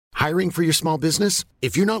Hiring for your small business?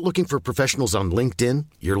 If you're not looking for professionals on LinkedIn,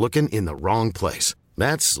 you're looking in the wrong place.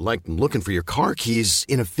 That's like looking for your car keys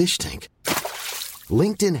in a fish tank.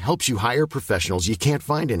 LinkedIn helps you hire professionals you can't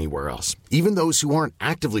find anywhere else, even those who aren't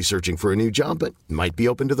actively searching for a new job but might be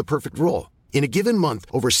open to the perfect role. In a given month,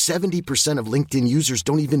 over 70% of LinkedIn users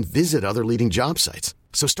don't even visit other leading job sites.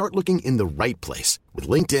 So start looking in the right place. With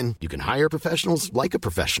LinkedIn, you can hire professionals like a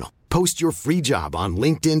professional. Post your free job on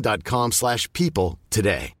linkedin.com/people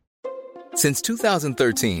today. Since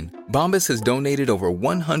 2013, Bombas has donated over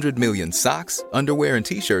 100 million socks, underwear, and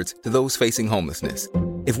T-shirts to those facing homelessness.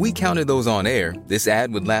 If we counted those on air, this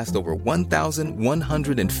ad would last over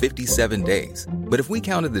 1,157 days. But if we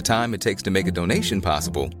counted the time it takes to make a donation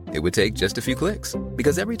possible, it would take just a few clicks.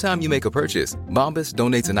 Because every time you make a purchase, Bombas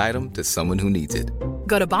donates an item to someone who needs it.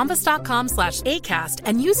 Go to bombas.com/ACAST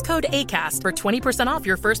and use code ACAST for 20% off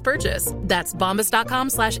your first purchase. That's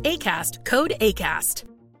bombas.com/ACAST, code ACAST.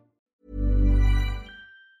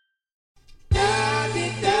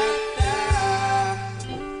 I'd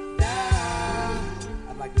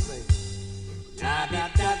like to say,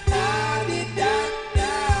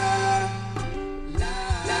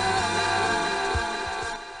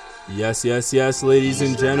 Yes, ladies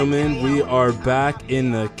and gentlemen, we are back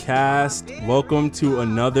in the cast. Welcome to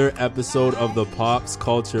another episode of the Pops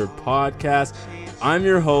Culture Podcast. I'm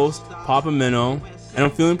your host, Papa Minnow, and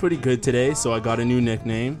I'm feeling pretty good today, so I got a new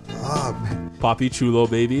nickname. Papi Chulo,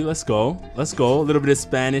 baby. Let's go. A little bit of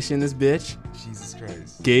Spanish in this bitch. Jesus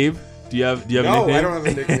Christ. Gabe, do you have a nickname? No, I don't have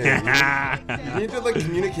a nickname. You need to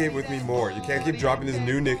communicate with me more. You can't keep dropping these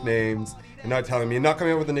new nicknames and not telling me and not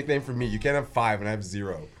coming up with a nickname for me. You can't have 5 and I have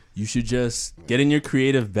 0. You should just get in your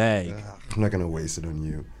creative bag. I'm not going to waste it on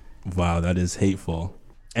you. Wow, that is hateful.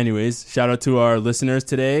 Anyways, shout out to our listeners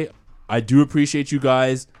today. I do appreciate you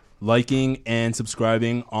guys liking and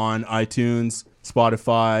subscribing on iTunes,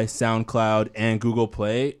 Spotify, SoundCloud, and Google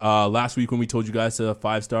Play. Last week when we told you guys to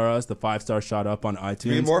 5-star us, the 5-star shot up on iTunes.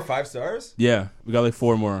 You need more 5 stars? Yeah, we got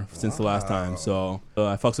 4 more since the last time. So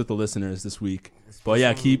I fucks with the listeners this week. But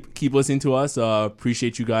yeah, keep listening to us.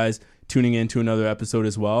 Appreciate you guys tuning in to another episode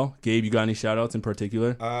as well. Gabe, you got any shout outs in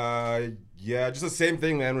particular? Yeah, just the same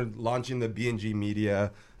thing, man. We're launching the BNG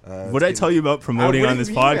Media. What did I tell you about promoting on this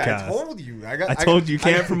podcast? I told you. I told you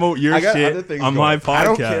can't promote your shit on my podcast. I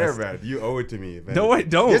don't care, man. You owe it to me, man. No, I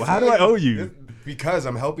don't. Yes, How do I owe you? Because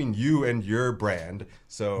I'm helping you and your brand.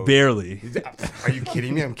 So barely. Are you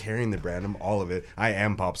kidding me? I'm carrying the brand. I'm all of it. I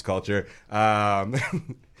am Pops Culture.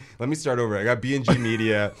 Let me start over. I got B&G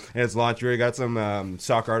Media, and it's launched. We already got some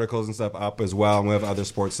soccer articles and stuff up as well, and we have other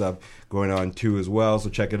sports stuff going on too as well. So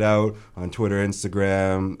check it out on Twitter,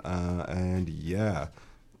 Instagram, and yeah,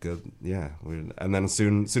 good. Yeah, and then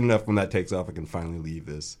soon enough when that takes off, I can finally leave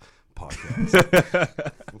this podcast.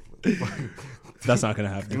 That's not gonna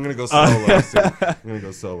happen. I'm gonna go solo. I'm gonna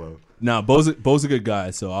go solo. Nah, Bo's a good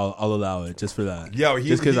guy, so I'll allow it just for that. Yeah,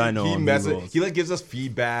 just because I know he him. He gives us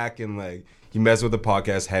feedback and he messes with the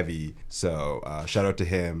podcast heavy. So shout out to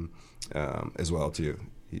him as well too.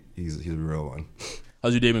 He's a real one.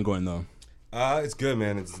 How's your day been going though? It's good,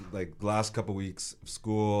 man. It's the last couple weeks of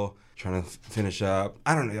school, trying to finish up.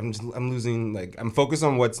 I don't know. I'm losing. I'm focused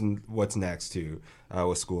on what's next too,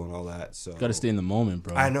 with school and all that. So got to stay in the moment,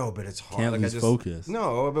 bro. I know, but it's hard. Can't lose focus.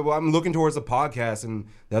 No, but I'm looking towards the podcast and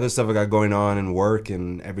the other stuff I got going on and work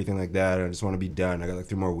and everything like that. I just want to be done. I got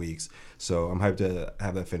 3 more weeks, so I'm hyped to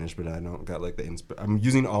have that finished. But I don't got I'm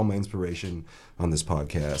using all my inspiration on this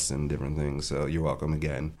podcast and different things. So you're welcome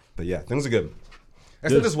again. But yeah, things are good.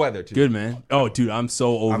 Except this weather too. Good, man. Oh, dude, I'm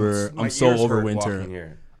so over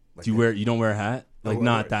winter. You don't wear a hat?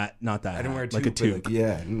 Not that. I didn't wear a toque. A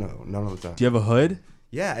toque. No, not all the time. Do you have a hood?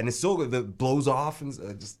 Yeah, and it's still that blows off and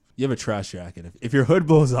just. You have a trash jacket. If your hood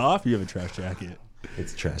blows off, you have a trash jacket.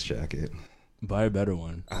 It's a trash jacket. Buy a better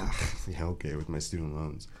one. Yeah, okay, with my student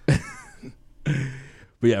loans.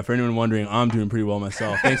 But yeah, for anyone wondering, I'm doing pretty well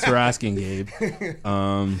myself. Thanks for asking, Gabe.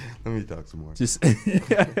 Let me talk some more.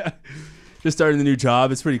 Just starting the new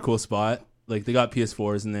job. It's a pretty cool spot. They got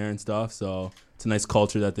PS4s in there and stuff, so it's a nice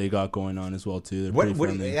culture that they got going on as well too. They're pretty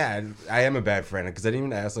friendly. Yeah, I am a bad friend because I didn't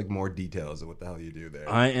even ask more details of what the hell you do there.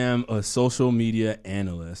 I am a social media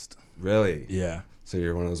analyst. Really? Yeah. So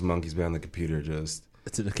you're one of those monkeys behind the computer, just.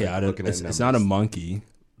 It's not a monkey.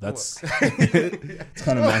 That's it's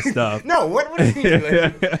kind of messed up. No, what do you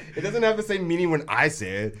mean? It doesn't have the same meaning when I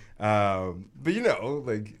say it. But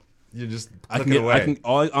you're just looking away.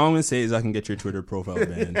 All I'm gonna say is I can get your Twitter profile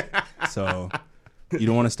banned. So you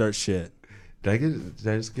don't want to start shit. Did I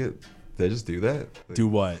just do that? Do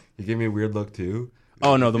what? You gave me a weird look too.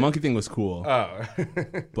 Oh no, the monkey thing was cool. Oh.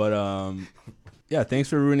 But Yeah, thanks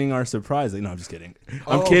for ruining our surprise. Like, no, I'm just kidding.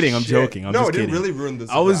 I'm kidding. I'm shit. joking. I'm no, just it didn't kidding. really ruin the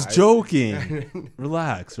surprise. I was joking.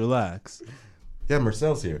 Relax. Yeah,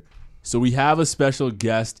 Marcel's here. So we have a special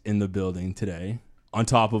guest in the building today, on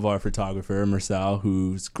top of our photographer, Marcel,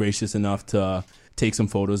 who's gracious enough to take some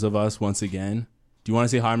photos of us once again. Do you want to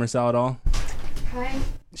say hi, Marcel, at all? Hi.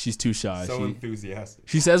 She's too shy. So enthusiastic.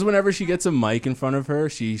 She says whenever she gets a mic in front of her,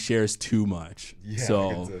 she shares too much. Yeah,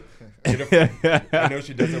 so I know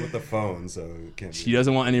she does it with the phone, so it can't she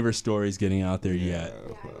doesn't want any of her stories getting out there yet.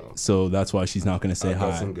 Well, So that's why she's not going to say I've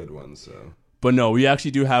got hi. some good ones, so. But no, we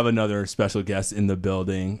actually do have another special guest in the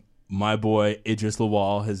building. My boy Idris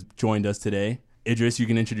Lawal has joined us today. Idris, you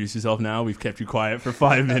can introduce yourself now. We've kept you quiet for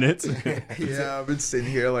 5 minutes. Yeah, I've been sitting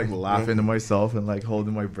here like laughing to myself and like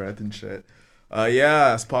holding my breath and shit.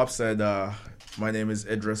 Yeah, as Pop said, my name is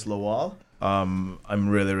Idris Lawal. I'm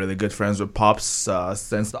really, really good friends with Pops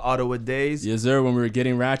since the Ottawa days. Yes, sir. When we were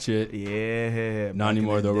getting ratchet. Yeah. Not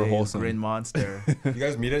anymore, though. We're wholesome. Green Monster. You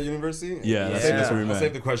guys meet at university? Yeah, that's where we I'll met.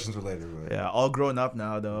 save the questions for later. But. Yeah, all grown up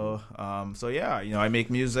now though. So yeah, I make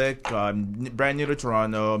music. I'm brand new to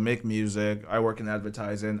Toronto. Make music. I work in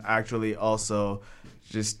advertising. Actually, also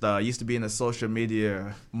just used to be in a social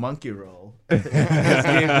media monkey role. His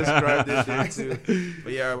name described it there too.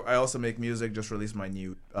 But yeah, I also make music. Just released my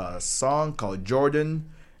new song called Jordan,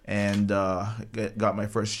 and got my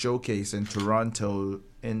first showcase in Toronto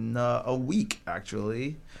in a week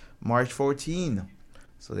actually, March 14.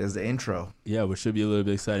 So there's the intro. Yeah, which should be a little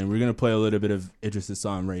bit exciting. We're going to play a little bit of Idris'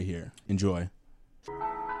 song right here. Enjoy.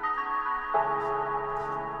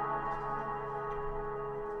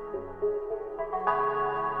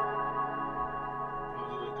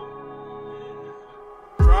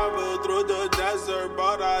 Traveled through the desert,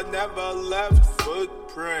 but I never left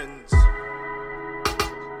footprints.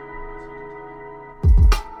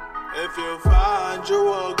 If you find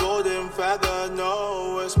you a golden feather,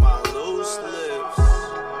 no, it's my loose lips.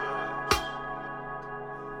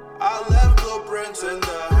 I left blueprints in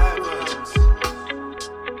the heavens.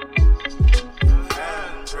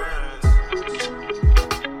 Handprints.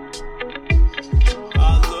 I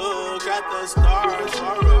look at the stars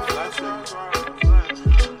for reflection.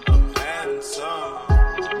 I'm handsome.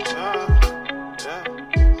 Yeah.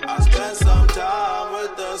 I spent some time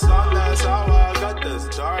with the sun, that's how I got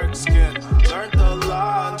this dark skin. Learned the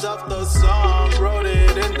lines of the song, wrote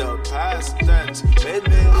it in the past tense. Made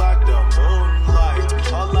me like the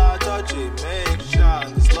moonlight. All I touch it makes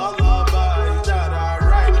shine. This lullaby that I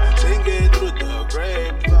write, sing it through the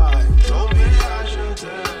grapevine. Told me I should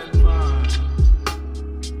take mine.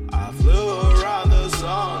 I flew around the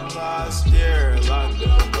sun last year like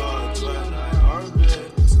the bugs when I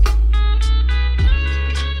orbit.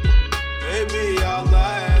 Maybe I'll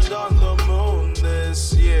land on the moon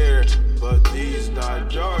this year, but these not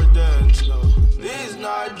Jordans, no, these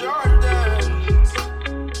not Jordans.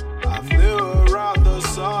 I flew around the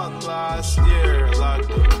sun last year like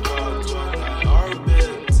the bugs when I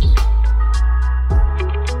orbit.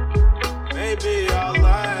 Maybe I'll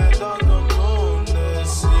land on the moon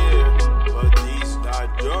this year, but these not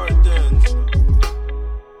Jordans, no.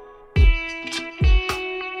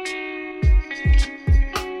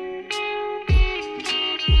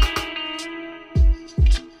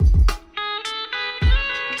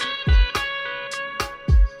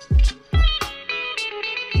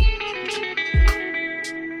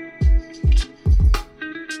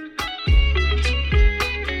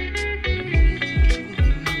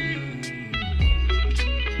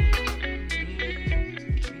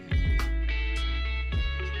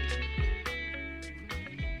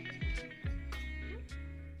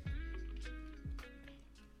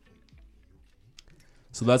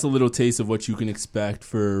 So that's a little taste of what you can expect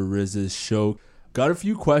for Riz's show. Got a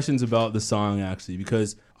few questions about the song, actually,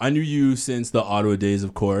 because I knew you since the Ottawa days,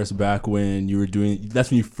 of course, back when you were doing...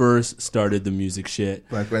 That's when you first started the music shit.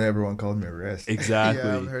 Like when everyone called me Riz. Exactly. Yeah,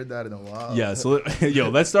 I haven't heard that in a while. Yeah, so,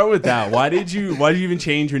 let's start with that. Why did you even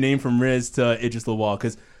change your name from Riz to Idris Lawal?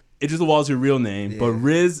 Because Idris Lawal is your real name, but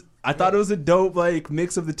Riz, I thought it was a dope,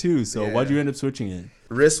 mix of the two. So why'd you end up switching it?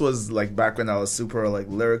 Riz was back when I was super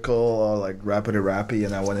lyrical or rappy,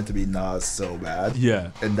 and I wanted to be Nas so bad.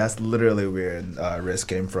 Yeah. And that's literally where Riz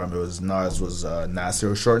came from. It was Nas was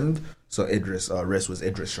Nasir shortened, so Riz was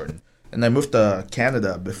Idris shortened. And I moved to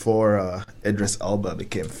Canada before Idris Elba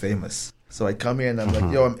became famous. So I come here and I'm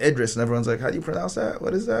like, yo, I'm Idris. And everyone's like, how do you pronounce that?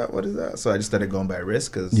 What is that? What is that? So I just started going by Riz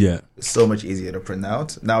because it's so much easier to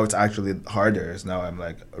pronounce. Now it's actually harder. So now I'm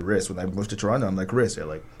like Riz. When I moved to Toronto, I'm like Riz. They're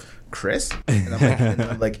like, Chris? And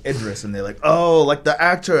I'm like Idris. And they're like, oh, like the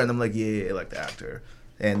actor. And I'm like, yeah, like the actor.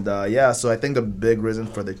 And so I think the big reason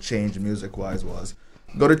for the change music-wise was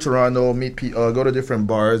go to Toronto, go to different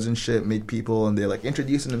bars and shit, meet people, and they're like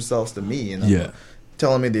introducing themselves to me, and I'm like,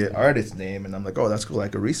 telling me the artist name, and I'm like, oh, that's cool,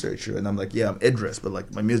 like a researcher, and I'm like, yeah, I'm Idris, but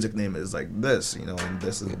like my music name is like this, you know, and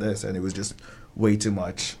this and this, and it was just way too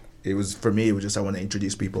much. It was, for me, it was just, I want to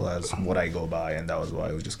introduce people as what I go by, and that was why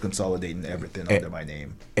I was just consolidating everything under my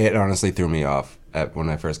name. It honestly threw me off when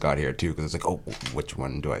I first got here, too, because it's like, oh, which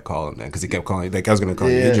one do I call him then? Because he kept calling, like, I was going to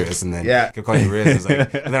call you Idris, and then he kept calling you Riz. I was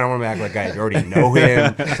like, and then I want to act like I already know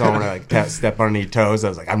him, so I want to, like, step on any toes. I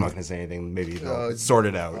was like, I'm not going to say anything. Maybe they'll sort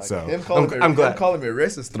it out. Like, so I'm glad. Him calling me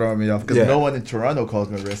Riz is throwing me off, because no one in Toronto calls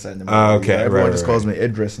me Riz anymore. Okay, everyone just calls me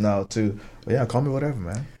Idris now, too. But yeah, call me whatever,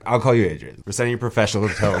 man. I'll call you Idris. We're setting a professional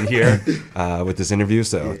tone here with this interview,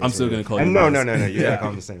 so I'm still gonna call you. No. You gotta call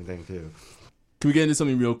him the same thing too. Can we get into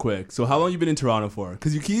something real quick? So, how long you been in Toronto for?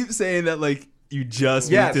 Because you keep saying that like you just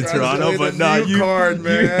moved to Toronto, but no, you card,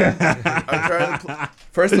 man. I'm trying to.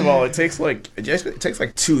 First of all, it takes like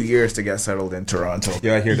 2 years to get settled in Toronto.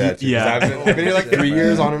 Yeah, I hear that too. Yeah, I've been here like 3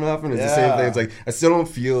 years on and off, and it's the same thing. It's like I still don't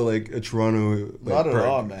feel like a Toronto. Like, not at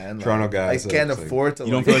all, man. Toronto guy. I can't afford to.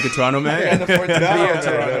 You don't feel like a Toronto man? I can't afford to be a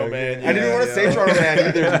Toronto man. I didn't want to say Toronto man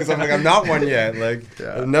either because I'm like I'm not one yet. Like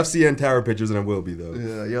enough CN Tower pictures, and I will be though.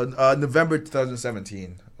 Yeah, November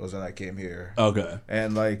 2017 was when I came here. Okay.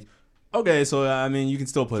 And like. Okay, so I mean, you can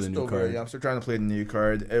still play the new card. Yeah, I'm still trying to play the new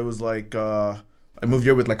card. It was like I moved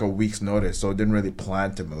here with like a week's notice, so I didn't really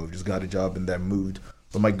plan to move. Just got a job and then moved.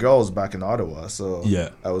 But my girl's back in Ottawa, so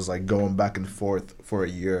I was like going back and forth for a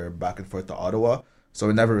year, back and forth to Ottawa. So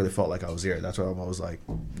it never really felt like I was here. That's why I was like,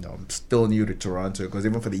 you know, I'm still new to Toronto because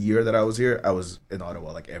even for the year that I was here, I was in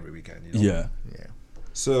Ottawa like every weekend. You know? Yeah.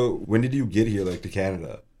 So when did you get here, like to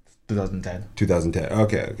Canada? 2010. 2010.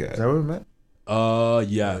 Okay. Is that where we met?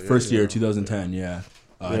 First year, 2010. Yeah,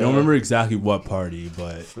 I don't remember exactly what party,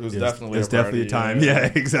 but it was definitely a time. Yeah,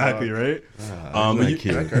 exactly, right.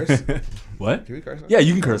 Can I curse? What? Can we curse? Yeah,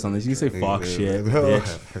 you can curse on this. You can say fuck, shit,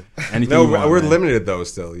 bitch, anything. No, you want, we're man. limited though.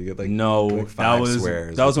 Still, you get like that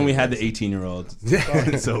was when we had the 18-year-old.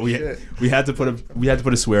 So we had to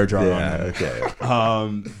put a swear jar on it.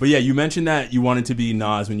 Okay. But yeah, you mentioned that you wanted to be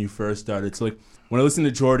Nas when you first started. So like. When I listen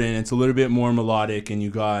to Jordan, it's a little bit more melodic, and you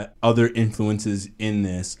got other influences in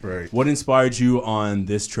this. Right. What inspired you on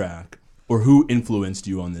this track, or who influenced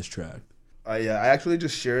you on this track? I actually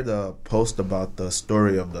just shared a post about the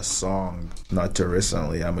story of the song not too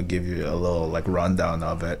recently. I'm gonna give you a little like rundown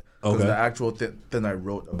of it. Okay. The actual thing I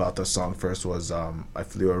wrote about the song first was I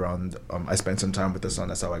flew around. I spent some time with the sun.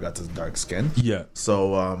 That's how I got to dark skin. Yeah.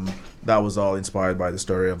 So that was all inspired by the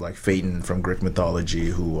story of like Phaeton from Greek mythology,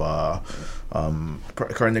 who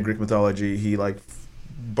according to Greek mythology, he like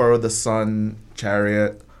borrowed the sun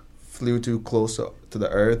chariot, flew too close to the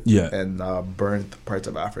earth, and burned parts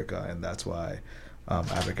of Africa, and that's why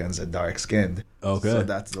Africans are dark skinned. Okay, so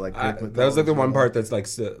that's like that was like the one part that's like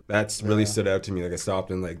that's really stood out to me. Like I stopped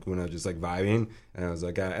and like when I was just like vibing, and I was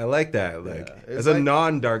like, I like that. Like as a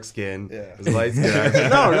non-dark skin, as a light skin,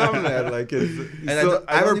 no, man. Like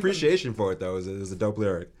I have appreciation for it though. It was a dope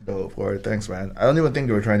lyric. Dope word, thanks, man. I don't even think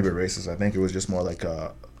they were trying to be racist. I think it was just more like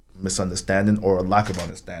a misunderstanding or a lack of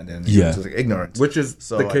understanding. Yeah, like ignorance, which is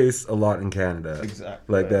the case a lot in Canada.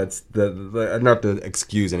 Exactly. Like that's the not to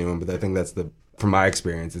excuse anyone, but I think that's from my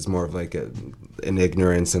experience, it's more of like an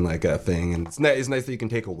ignorance and like a thing, and it's nice that you can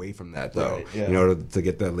take away from that though. Right, you know, to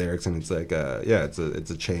get the lyrics, and it's like it's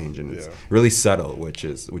a change, and it's really subtle, which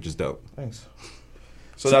is dope. Thanks.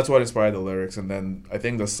 So that's what inspired the lyrics, and then I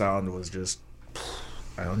think the sound was just.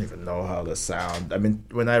 I don't even know how the sound. I mean,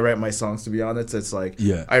 when I write my songs, to be honest, it's like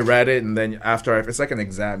I read it, and then after it's like an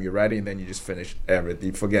exam. You write it, and then you just finish everything.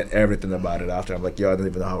 You forget everything about it after. I'm like, I don't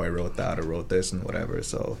even know how I wrote that or wrote this and whatever.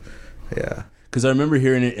 So, yeah. Because I remember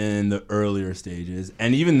hearing it in the earlier stages,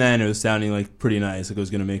 and even then it was sounding like pretty nice, like it was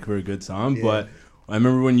gonna make for a good song. Yeah. But I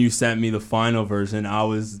remember when you sent me the final version, I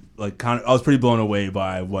was like I was pretty blown away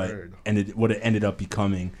by what it ended up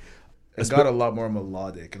becoming. It got a lot more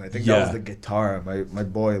melodic, and I think that was the guitar. My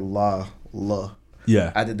boy La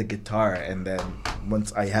added the guitar, and then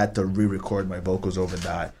once I had to re-record my vocals over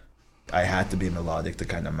that, I had to be melodic to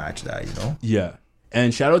kind of match that, you know? Yeah.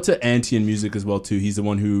 And shout out to Antian Music as well too. He's the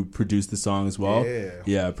one who produced the song as well.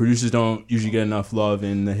 Yeah. Producers don't usually get enough love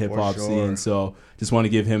in the hip hop scene, so just want to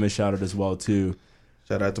give him a shout out as well too.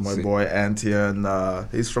 Shout out to my boy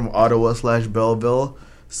Antian. He's from Ottawa/Belleville.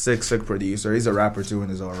 Sick producer. He's a rapper too in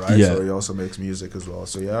his own right. So he also makes music as well.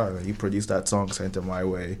 So he produced that song, sent it my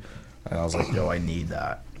way, and I was like, I need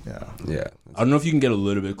that. Yeah. I don't know if you can get a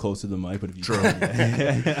little bit closer to the mic, but if you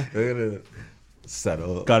can.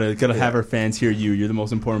 Settle. Gotta have our fans hear you. You're the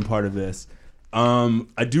most important part of this.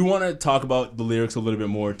 I do want to talk about the lyrics a little bit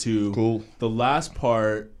more too. Cool. The last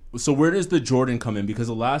part. So where does the Jordan come in? Because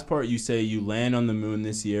the last part you say you land on the moon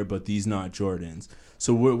this year, but these not Jordans.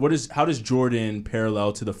 So how does Jordan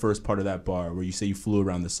parallel to the first part of that bar where you say you flew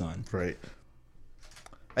around the sun? Right.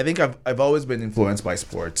 I think I've always been influenced by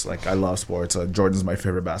sports. Like, I love sports. Jordan's my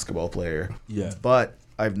favorite basketball player. Yeah. But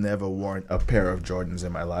I've never worn a pair of Jordans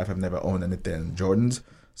in my life. I've never owned anything Jordans.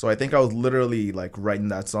 So I think I was literally like writing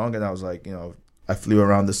that song, and I was like, I flew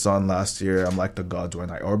around the sun last year. I'm like the gods when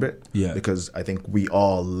I orbit. Yeah. Because I think we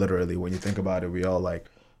all literally, when you think about it, we all like,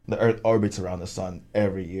 the Earth orbits around the sun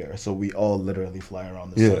every year. So we all literally fly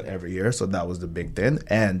around the sun every year. So that was the big thing.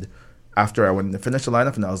 And after I went to finish the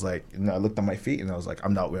lineup, and I was like, I looked at my feet, and I was like,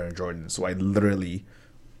 I'm not wearing Jordans. So I literally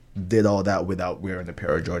did all that without wearing a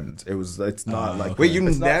pair of Jordans. It's not like... Wait, you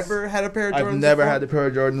never had a pair of Jordans? I've never had a pair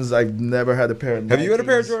of Jordans. I've never had a pair of Nikes. Have you had a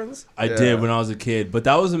pair of Jordans? I did when I was a kid, but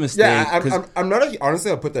that was a mistake. Yeah, I'm not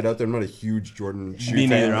honestly, I'll put that out there. I'm not a huge Jordan shoe Me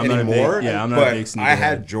neither. fan I'm anymore. I'm not a big sneaker. I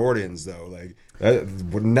had Jordans though. Like,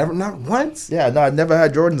 would never, not once. Yeah, no, I never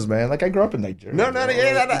had Jordans, man. Like, I grew up in Nigeria.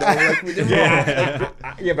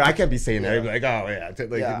 Yeah, but I can't be saying that. I'd be like, oh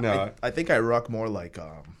yeah, no. I think I rock more like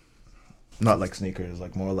not like sneakers,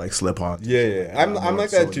 like more like slip-on. Yeah. I'm like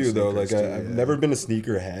that too, though. Like, I've never been a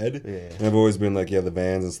sneaker head. Yeah. And I've always been like, the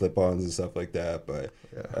Vans and slip-ons and stuff like that. But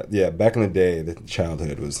back in the day, the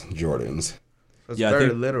childhood was Jordans. It's very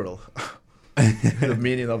literal. The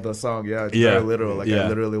meaning of the song, it's very literal. Like, I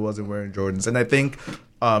literally wasn't wearing Jordans. And I think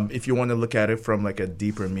if you want to look at it from like a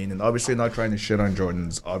deeper meaning, obviously not trying to shit on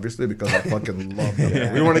Jordans, obviously, because I fucking love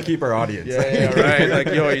them. We want to keep our audience. Right. Like,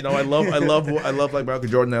 I love like Michael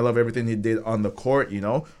Jordan. I love everything he did on the court,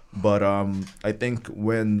 But I think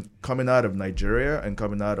when coming out of Nigeria and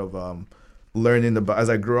coming out of learning about, as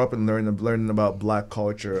I grew up and learning about Black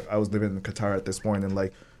culture, I was living in Qatar at this point, and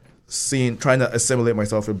like trying to assimilate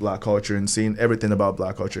myself with Black culture and seeing everything about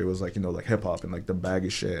Black culture. It was like, like hip hop and like the baggy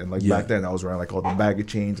shit. And like back then I was wearing like all the baggy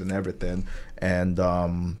chains and everything. And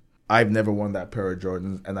I've never worn that pair of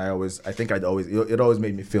Jordans. And it always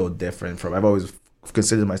made me feel different I've always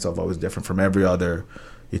considered myself always different from every other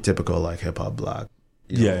typical like hip hop Black.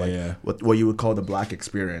 What you would call the Black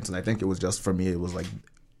experience. And I think it was just, for me, it was like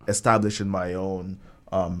establishing my own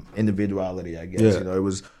individuality, I guess. Yeah. It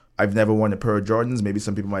was... I've never worn a pair of Jordans. Maybe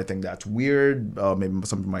some people might think that's weird. Maybe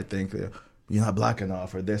some people might think you're not Black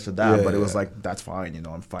enough or this or that. But it was like, that's fine.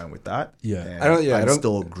 I'm fine with that. Yeah. And I'm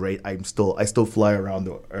still great. I still fly around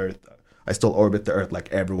the Earth. I still orbit the Earth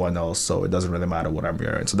like everyone else. So it doesn't really matter what I'm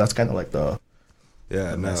wearing. So that's kind of like the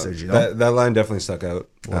message. That line definitely stuck out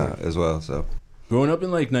as well. So growing up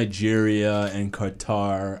in like Nigeria and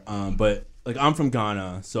Qatar, but like I'm from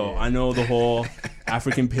Ghana, so I know the whole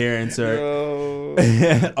African parents are.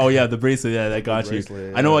 Oh yeah, the bracelet. Yeah, that got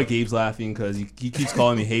you. I know why Gabe's laughing because he keeps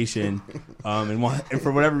calling me Haitian, and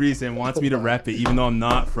for whatever reason wants me to rep it, even though I'm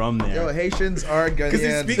not from there. Haitians are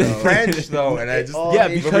Ghanaians. Because he speaks French though, and I just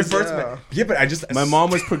but I just my mom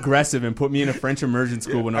was progressive and put me in a French immersion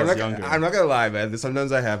school when I was younger. I'm not gonna lie, man.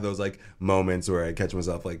 Sometimes I have those like moments where I catch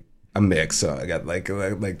myself like. A mix, so I got like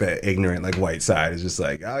the ignorant like white side is just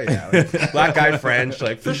like, oh yeah, like, Black guy French,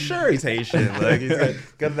 like for sure he's Haitian, like he's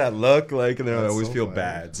got that look, like, and then I always feel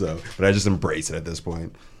bad. So, but I just embrace it at this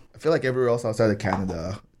point. I feel like everywhere else outside of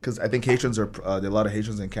Canada, because I think Haitians are there are a lot of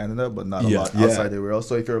Haitians in Canada, but not a lot outside everywhere else.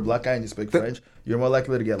 So if you're a Black guy and you speak French, you're more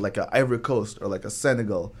likely to get like a Ivory Coast or like a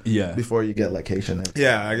Senegal before you get like Haitian.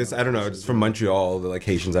 Yeah, I guess I don't know. Just from Montreal, the like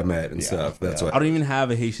Haitians I met and stuff. That's what I don't even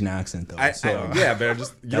have a Haitian accent though. But I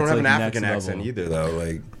just you don't have an African accent either though.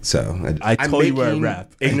 Like so, I told you where I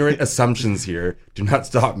rap. Ignorant assumptions here. Do not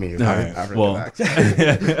stop me. African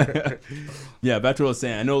accent. Yeah, back to what I was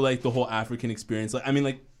saying. I know like the whole African experience. Like I mean,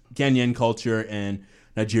 like Ghanaian culture and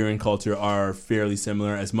Nigerian culture are fairly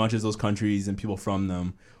similar, as much as those countries and people from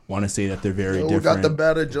them want to say that they're very different. We got the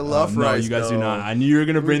better jollof rice. No, you guys do not. I knew you were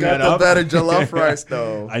going to bring that We up. got the better jollof rice,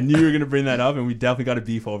 though. I knew you were going to bring that up, and we definitely got a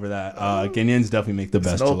beef over that. Ghanaians definitely make the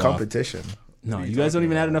best no jollof. Competition. No, you guys don't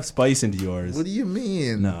even add enough spice into yours. What do you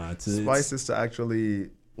mean? No, spice is to actually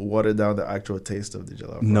water down the actual taste of the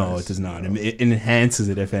jollof rice. No, it does not. It enhances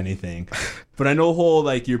it, if anything. But I know whole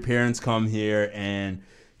like your parents come here and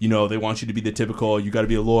they want you to be the typical, you got to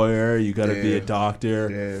be a lawyer, you got to be a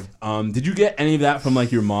doctor. Yeah. Did you get any of that from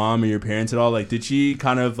like your mom or your parents at all? Like, did she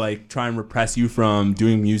kind of like try and repress you from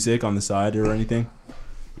doing music on the side or anything?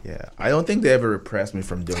 Yeah, I don't think they ever repressed me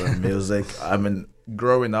from doing music. I mean,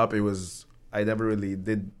 growing up, I never really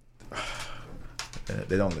did.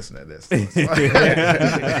 They don't listen to this.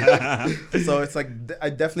 So it's like, I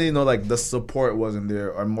definitely know like the support wasn't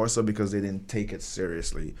there, or more so because they didn't take it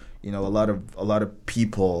seriously. A lot of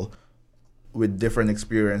people with different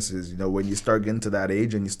experiences. You know, when you start getting to that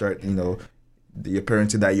age and you start, you know, your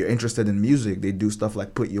parents that you're interested in music, they do stuff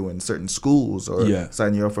like put you in certain schools or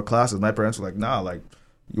sign you up for classes. My parents were like, nah, like,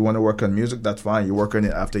 you want to work on music, that's fine. You work on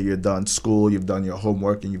it after you're done school, you've done your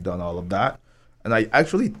homework, and you've done all of that. And I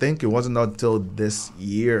actually think it wasn't until this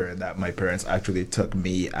year that my parents actually took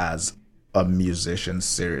me as a musician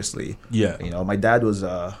seriously. Yeah. You know, my dad's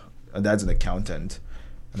an accountant,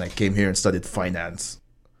 and I came here and studied finance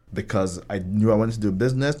because I knew I wanted to do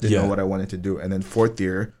business, didn't know what I wanted to do. And then fourth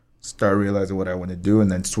year, start realizing what I want to do, and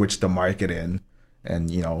then switch to marketing. And,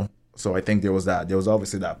 you know, so I think there was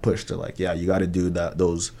obviously that push to like, yeah, you got to do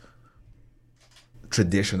those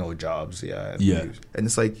traditional jobs. Yeah. And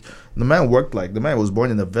it's like, the man was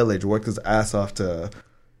born in a village, worked his ass off to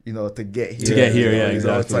get here. To get here, yeah,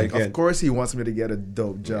 exactly. It's like, of course he wants me to get a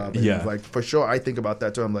dope job. And like, for sure, I think about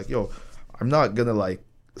that too. I'm like, yo, I'm not going to like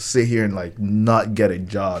sit here and like not get a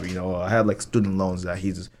job. You know, I have like student loans that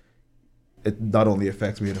it not only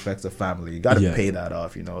affects me, it affects the family. You got to pay that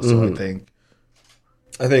off, you know. So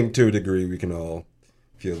I think to a degree we can all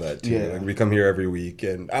feel that too. Like, we come here every week,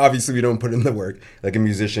 and obviously we don't put in the work like a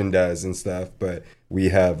musician does and stuff, but we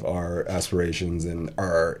have our aspirations and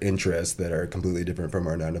our interests that are completely different from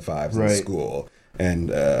our 9-to-5s in school, and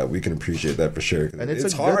we can appreciate that for sure. And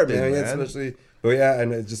it's hard, man. Especially,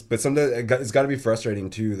 but sometimes it's got to be frustrating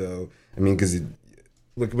too, though. I mean, because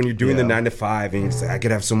like when you're doing the 9-to-5 and you're just like, I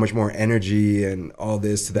could have so much more energy and all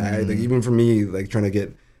this to that. Like even for me, like trying to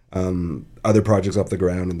get other projects off the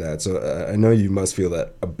ground and that. So I know you must feel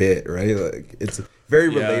that a bit, right? Like it's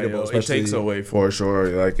very relatable. It takes away for sure.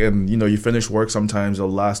 Like, and you know, you finish work sometimes, the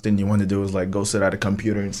last thing you want to do is like go sit at a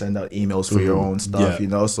computer and send out emails for your own stuff, you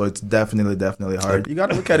know? So it's definitely hard. You got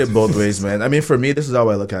to look at it both ways, man. I mean, for me, this is how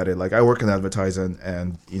I look at it. Like, I work in advertising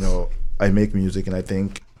and, you know, I make music, and I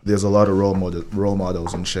think there's a lot of role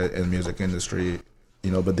models and shit in the music industry,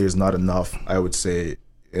 you know, but there's not enough, I would say,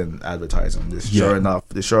 in advertising. There's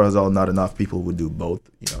sure as all not enough people who do both,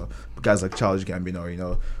 you know. Guys like Childish Gambino, you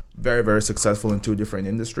know, very, very successful in two different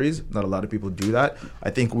industries. Not a lot of people do that. I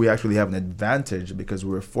think we actually have an advantage because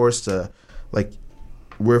we're forced to learn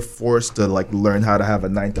how to have a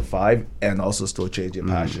 9-to-5 and also still change your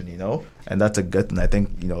passion, you know. And that's a good thing. I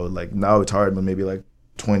think, you know, like now it's hard, but maybe like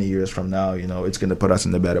 20 years from now, you know, it's going to put us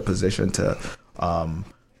in a better position to and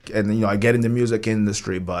you know, I get in the music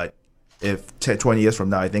industry, but if 20 years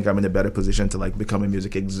from now, I think I'm in a better position to like become a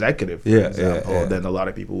music executive, for example, than a lot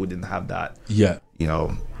of people who didn't have that, you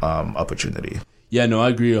know, opportunity. Yeah, no, I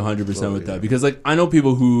agree 100% with that, because like I know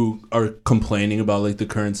people who are complaining about like the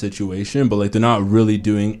current situation, but like they're not really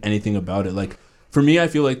doing anything about it. Like for me, I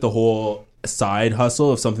feel like the whole side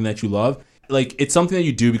hustle of something that you love, like it's something that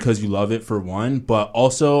you do because you love it for one, but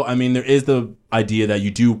also, I mean, there is the idea that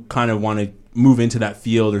you do kind of want to move into that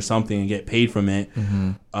field or something and get paid from it.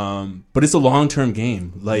 But it's a long-term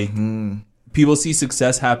game. Like people see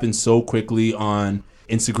success happen so quickly on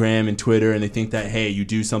Instagram and Twitter, and they think that, hey, you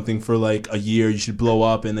do something for like a year, you should blow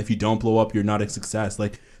up, and if you don't blow up, you're not a success.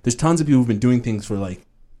 Like there's tons of people who've been doing things for like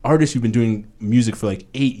artists who've been doing music for like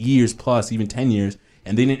 8 years plus, even 10 years,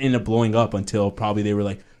 and they didn't end up blowing up until probably they were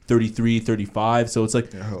like 33, 35. So it's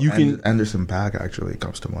like Anderson .Paak actually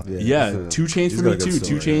comes to mind. 2 Chainz for me too.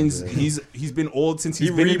 2 Chainz, he's been old since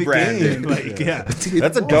he's been in the game. Like,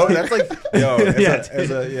 that's a go. That's like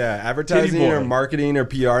advertising or marketing or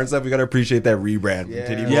PR and stuff. We gotta appreciate that rebrand. From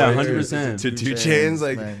Titty Boy 100% to 2 Chainz.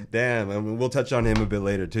 Like, damn. I mean, we'll touch on him a bit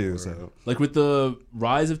later too. So, like with the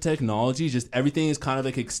rise of technology, just everything is kind of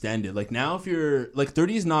like extended. Like now, if you're like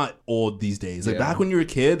 30 is not old these days. Like back when you were a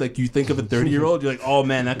kid, like you think of a 30-year-old, you're like, oh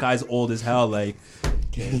man, that guy's old as hell. Like,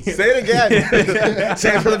 say it again.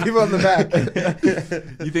 Say it for the people in the back.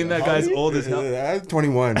 You think that guy's old as hell? I'm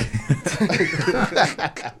 21.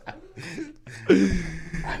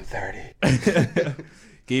 I'm 30.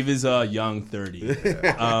 Gabe is young 30.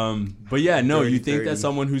 But yeah, no, 30, you think 30. that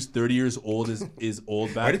someone who's 30 years old is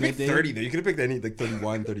old back Why did you in the pick day? 30 though? You could have picked any, like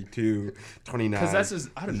 31, 32, 29. Because that's just,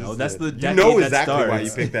 I don't know. That's the decade you know that exactly starts. why you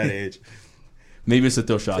picked that age. Maybe it's a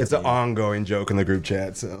throw shot. It's an ongoing joke in the group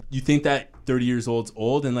chat. So you think that 30 years old's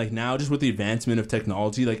old, and like now, just with the advancement of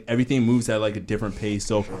technology, like everything moves at like a different pace.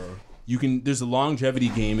 So you can, there's a longevity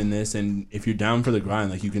game in this, and if you're down for the grind,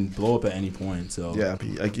 like you can blow up at any point. So yeah,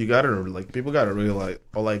 like you gotta, like people gotta realize,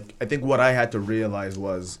 or like I think what I had to realize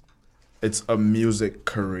was, it's a music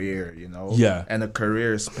career, you know. Yeah. And a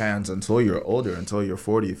career spans until you're older, until you're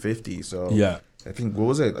 40, 50. So yeah. I think, what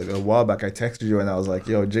was it? Like a while back, I texted you and I was like,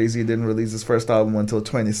 yo, Jay-Z didn't release his first album until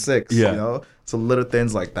 26. Yeah. You know? So little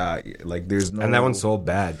things like that. Like, there's no. and that one sold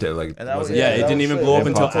bad. Like, And that was, it didn't even blow up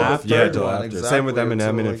until after. Same with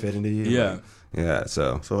Eminem and Infinity. Yeah. Yeah,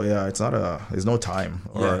 so yeah, there's no time.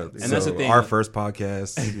 And that's the thing. Our first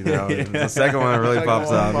podcast, the second one really pops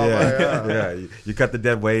up. Yeah. You cut the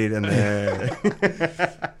dead weight, and then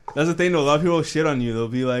That's the thing, though. A lot of people shit on you. They'll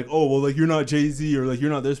be like, "Oh, well, like you're not Jay-Z, or like you're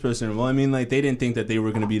not this person." Well, I mean, like they didn't think that they were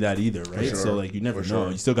going to be that either, right? Sure. So like you never know.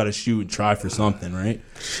 Sure. You still got to shoot and try for something, right?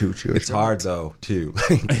 Shoot. it's hard though too.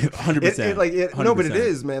 100%. No, but it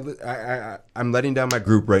is, man. I'm letting down my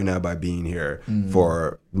group right now by being here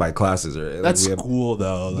for my classes. That's cool,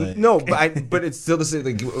 though. Like, No, but it's still the same.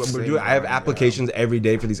 Like I have applications every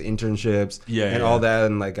day for these internships, and all that,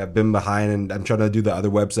 and like I've been behind, and I'm trying to do the other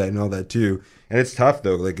website and all that too. And it's tough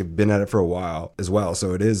though. Like I've been at it for a while as well,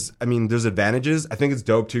 so it is. I mean, there's advantages. I think it's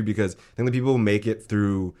dope too because I think the people who make it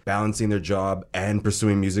through balancing their job and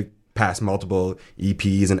pursuing music past multiple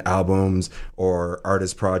EPs and albums or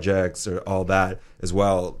artist projects or all that as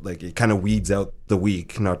well. Like it kind of weeds out the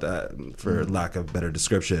weak, not that, for lack of better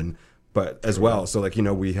description, but as well. So like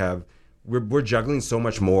we're juggling so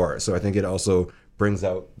much more. So I think it also brings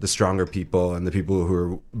out the stronger people and the people who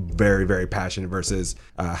are very, very passionate versus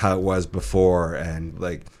how it was before, and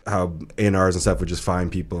like how A&Rs and stuff would just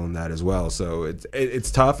find people in that as well. So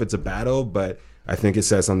it's tough. It's a battle, but I think it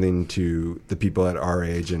says something to the people at our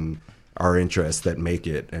age and our interests that make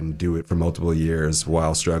it and do it for multiple years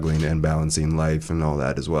while struggling and balancing life and all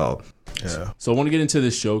that as well. Yeah. So I want to get into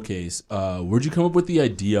this showcase. Where'd you come up with the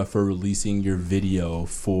idea for releasing your video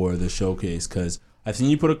for the showcase? Because I've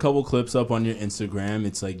seen you put a couple clips up on your Instagram.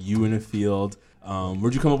 It's like you in a field.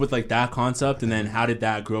 Where'd you come up with like that concept, and then how did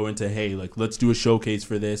that grow into, hey, like let's do a showcase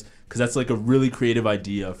for this? Because that's like a really creative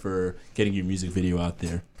idea for getting your music video out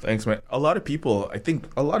there. Thanks, man. I think a lot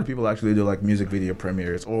of people actually do like music video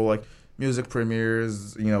premieres or like music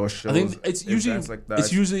premieres, shows. I think it's usually like that.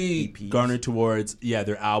 It's usually EPs. garnered towards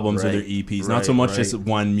their albums or Right. their EPs, not so much Right. just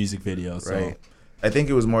one music video. So Right. I think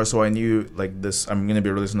it was more so I knew like this. I'm gonna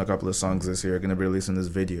be releasing a couple of songs this year. Gonna be releasing this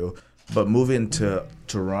video, but moving to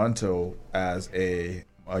Toronto as a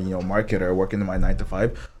marketer, working in my 9 to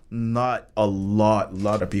 5. Not a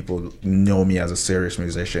lot of people know me as a serious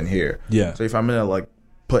musician here. Yeah. So if I'm gonna like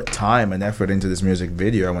put time and effort into this music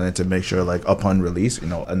video, I wanted to make sure like upon release,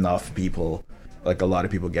 enough people, like a lot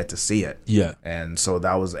of people get to see it. Yeah. And so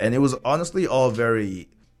it was honestly all very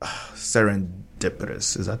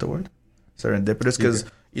serendipitous. Is that the word? Serendipitous, because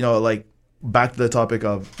like back to the topic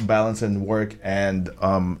of balancing work and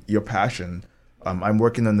your passion. I'm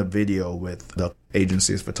working on the video with the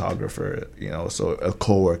agency's photographer, so a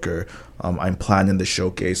coworker. I'm planning the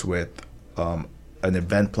showcase with an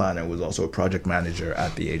event planner who was also a project manager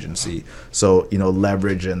at the agency. So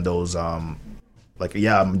leveraging those I'm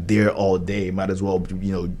there all day. Might as well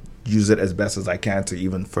use it as best as I can to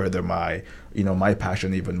even further my my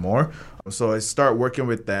passion even more. So I start working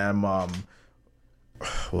with them.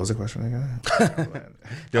 What was the question again?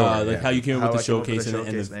 How you came up with the I came up showcase with and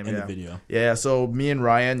showcase name, the video. Yeah, so me and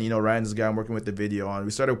Ryan, Ryan's the guy I'm working with the video on. We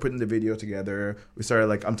started putting the video together. We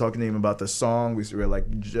started I'm talking to him about the song. We were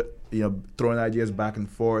throwing ideas back and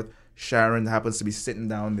forth. Sharon happens to be sitting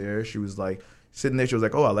down there. She was sitting there. She was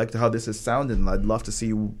like, "Oh, I like how this is sounding. I'd love to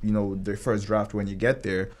see the first draft when you get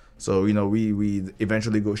there." So we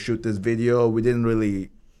eventually go shoot this video. We didn't really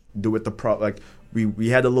do it we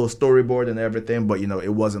had a little storyboard and everything, but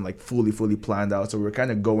it wasn't fully planned out. So we were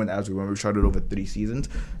kind of going as we went. We shot it over 3 seasons.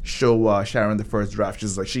 Show Sharon the first draft.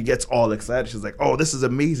 She gets all excited. She's like, "Oh, this is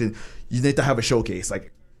amazing. You need to have a showcase."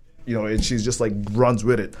 And she's just runs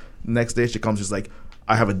with it. Next day she comes, she's like,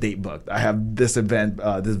 "I have a date booked. I have this event,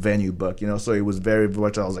 this venue booked." So it was very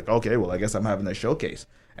much. I was like, "Okay, well, I guess I'm having a showcase."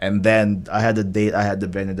 And then I had the date, I had the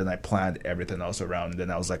venue, then I planned everything else around. And then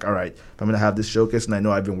I was like, all right, if I'm going to have this showcase and I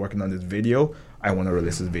know I've been working on this video, I want to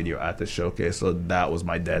release this video at the showcase. So that was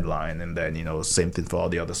my deadline. And then, same thing for all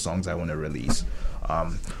the other songs I want to release.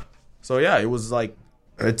 So yeah, it was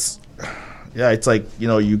it's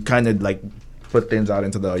you kind of put things out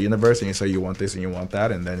into the universe and you say you want this and you want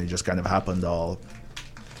that. And then it just kind of happened all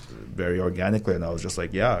very organically. And I was just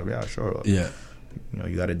like, yeah, sure. Yeah.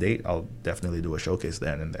 You got a date, I'll definitely do a showcase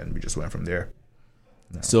then. And then we just went from there.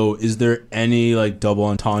 No. So is there any double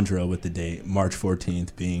entendre with the date, March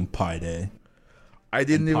 14th being Pi Day? I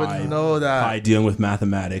didn't even know that. Pi dealing with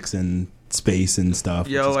mathematics and space and stuff.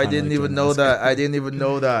 Yo, I didn't even know that. I didn't even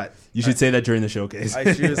know that. You should say that during the showcase. I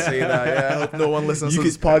should say that. Yeah, I hope no one listens to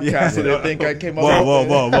this podcast and they think I came up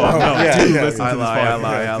Whoa. No,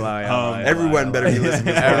 I lie. Everyone better be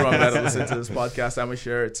listening to this podcast. Everyone better listen to this podcast. I'm going to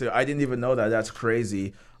share it too. I didn't even know that. That's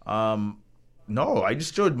crazy. No, I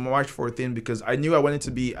just showed March 14th because I knew I wanted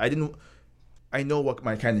to be, I know what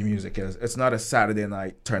my kind of music is. It's not a Saturday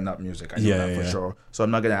night turn up music. I know that for sure. So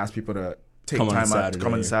I'm not going to ask people to take Come on time out to Saturday.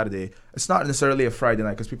 come on Saturday. It's not necessarily a Friday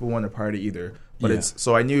night because people want to party either. But Yeah.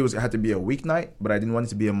 so I knew it had to be a weeknight, but I didn't want it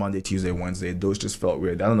to be a Monday, Tuesday, Wednesday. Those just felt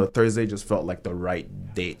weird. I don't know. Thursday just felt like the right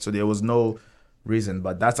date. So there was no reason,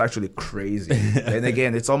 but that's actually crazy. And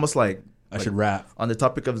again, it's almost like I should rap. on the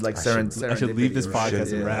topic of like I should leave this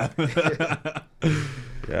podcast and rap.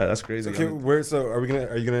 Yeah, that's crazy. Okay,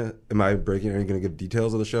 am I breaking? Are you gonna give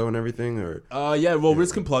details of the show and everything, or? Yeah, well,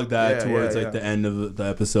 Riz can plug that Yeah, towards yeah, like yeah. the end of the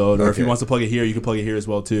episode, or if he Okay. wants to plug it here, you can plug it here as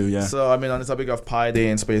well too. Yeah. So I mean, on the topic of Pi Day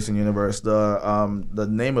and Space and Universe, the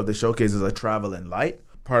name of the showcase is A Traveling Light.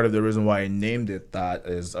 Part of the reason why I named it that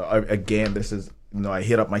is again, this is I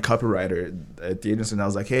hit up my copywriter at the agency and I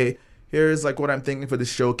was like, hey, here's like what I'm thinking for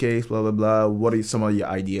this showcase, blah blah blah. What are some of your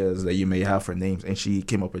ideas that you may have for names? And she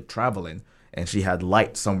came up with Traveling. And she had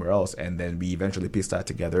light somewhere else, and then we eventually pieced that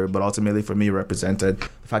together. But ultimately, for me, it represented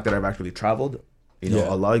the fact that I've actually traveled,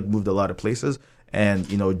 moved a lot of places, and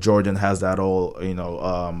Jordan has that whole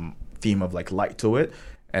theme of like light to it.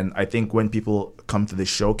 And I think when people come to this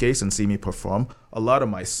showcase and see me perform, a lot of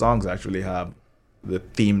my songs actually have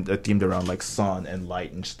themed around like sun and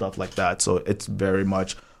light and stuff like that. So it's very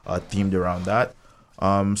much themed around that.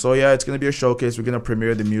 So yeah, it's going to be a showcase. We're going to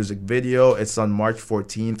premiere the music video. It's on March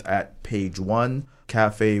 14th at Page One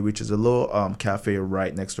Cafe, which is a little cafe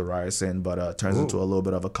right next to Ryerson, but turns into a little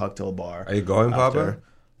bit of a cocktail bar. Are you going, Papa?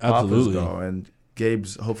 Absolutely. Papa's going.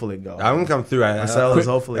 Gabe's hopefully going. I'm gonna come through. Marcella's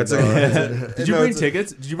hopefully going. Did you bring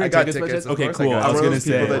tickets? Did you bring I got tickets? by tickets, chance? of Okay, course I cool. got I was I'm one gonna of those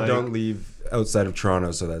people say that like, don't leave outside of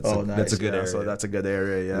Toronto, so that's that's a good area. So that's a good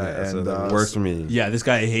area, yeah. so And that works for me. yeah, this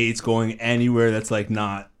guy hates going anywhere that's like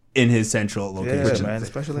not in his central location. yeah, man,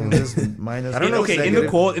 especially in this minus. I don't know, Okay, in the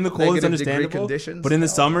cold, it's negative degree understandable. conditions. But in the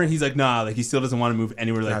summer, he's like, nah, like he still doesn't want to move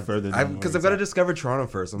anywhere like further. Because I've got to discover Toronto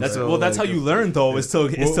first. That's how you learn though. Is to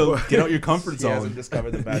get out your comfort He hasn't zone.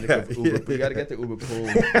 discovered the magic of Uber. We got to get the Uber pool,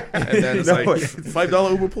 and then it's like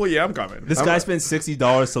 $5 Uber pool. Yeah, I'm coming. This guy spent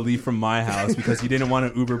 $60 to leave from my house because he didn't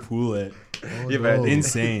want to Uber pool it.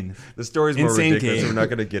 Insane. The story's more Insane ridiculous. game. So we're not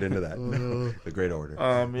going to get into that. The Great Order.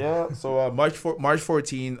 Yeah. So March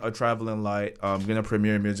 14, A Traveling Light. I'm gonna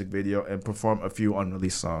premiere a music video and perform a few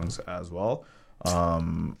unreleased songs as well.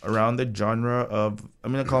 Around the genre of,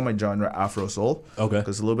 I'm gonna call my genre Afro soul. Okay.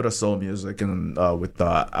 Because a little bit of soul music and with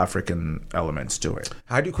African elements to it.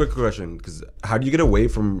 Quick question, because how do you get away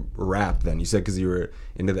from rap then? You said because you were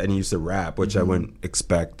into that and you used to rap, which I wouldn't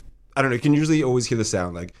expect. I don't know. You can usually always hear the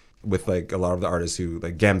sound like with like a lot of the artists who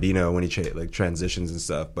like Gambino when he like transitions and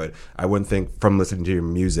stuff, but I wouldn't think from listening to your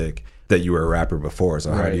music that you were a rapper before.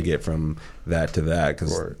 So how do you get from that to that?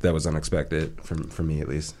 Because that was unexpected for me at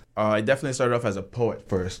least. I definitely started off as a poet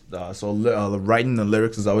first. So writing the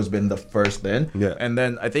lyrics has always been the first thing. Yeah. And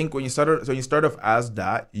then I think when you start off as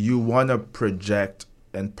that, you want to project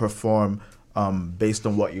and perform based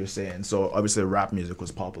on what you're saying. So obviously rap music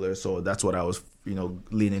was popular, so that's what I was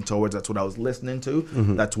leaning towards. That's what I was listening to.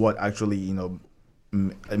 That's what actually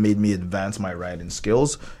it made me advance my writing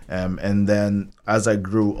skills. And then as I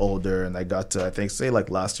grew older and I got to, I think, say like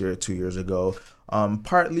last year or 2 years ago,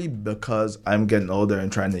 partly because I'm getting older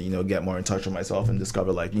and trying to, get more in touch with myself and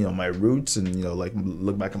discover like, my roots and, like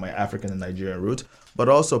look back at my African and Nigerian roots, but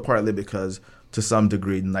also partly because to some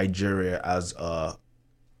degree, Nigeria as a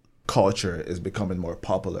culture is becoming more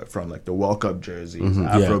popular, from like the World Cup jerseys,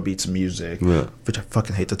 Afrobeats music, which I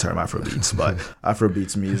fucking hate the term Afrobeats, but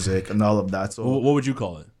Afrobeats music and all of that. So What would you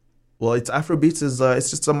call it? well, it's Afrobeats is it's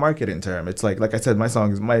just a marketing term. It's like I said, my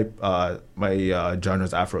song is my genre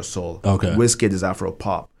is Afro soul. Okay. Wizkid is Afro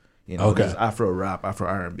pop. Okay. There's Afro rap, Afro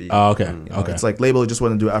R&B. Oh, okay. Okay. It's like label just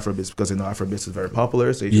want to do Afrobeats because they know Afrobeats is very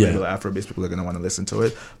popular. So if you label Afrobeats, people are gonna want to listen to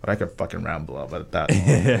it. But I could fucking ramble about that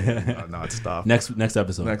nonstop. Next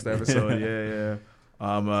episode. Next episode, yeah.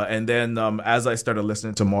 And then as I started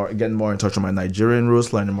listening to getting more in touch with my Nigerian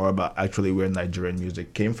roots, learning more about actually where Nigerian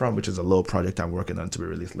music came from, which is a little project I'm working on to be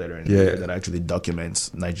released later in the year that actually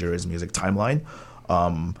documents Nigeria's music timeline.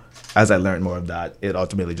 As I learned more of that, it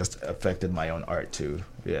ultimately just affected my own art too.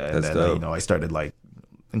 Yeah, and That's then dope. I started like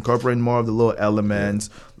incorporating more of the little elements,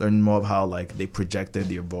 learning more of how like they projected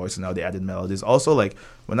their voice and how they added melodies. Also, like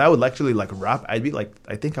when I would actually like rap, I'd be like,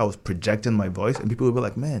 I think I was projecting my voice, and people would be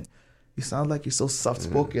like, "Man, you sound like you're so soft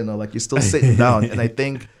spoken, or like you're still sitting down." And I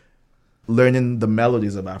think learning the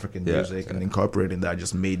melodies of African music and incorporating that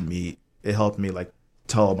just it helped me like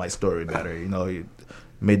tell my story better. It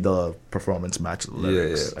made the performance match the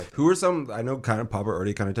lyrics. Yeah. Who are some? I know kind of Papa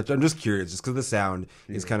already kind of touched. I'm just curious, just because the sound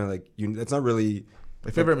is kind of like it's not really.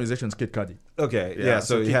 My favorite musician is Kid Cudi. Okay, yeah.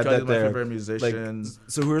 So you Kid had Cudi that is my there. favorite musician. Like,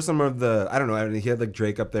 so who are some of the? I don't know. I mean, he had like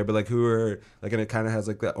Drake up there, but like who are like, and it kind of has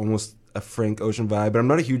like that almost a Frank Ocean vibe. But I'm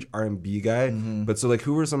not a huge R&B guy. But so like,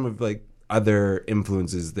 who are some of like other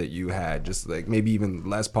influences that you had, just like maybe even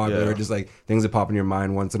less popular, just like things that pop in your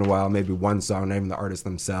mind once in a while, maybe one song, not even the artist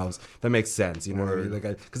themselves. That makes sense, you know what I mean? Like,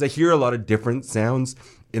 because I hear a lot of different sounds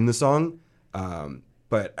in the song,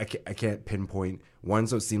 but I can't pinpoint one,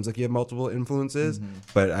 so it seems like you have multiple influences,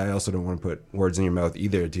 but I also don't want to put words in your mouth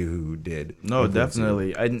either to who did. No,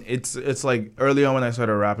 definitely. It's like early on when I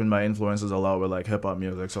started rapping, my influences a lot were like hip hop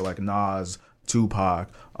music, so like Nas, Tupac,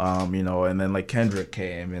 you know, and then like Kendrick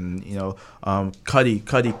came, and you know,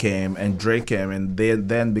 Cudi came, and Drake came, and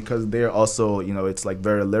then because they're also, you know, it's like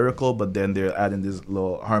very lyrical, but then they're adding these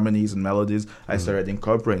little harmonies and melodies. I started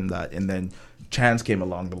incorporating that, and then Chance came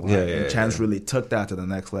along the line, and Chance really took that to the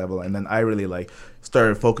next level, and then I really like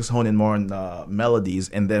started honing more on melodies,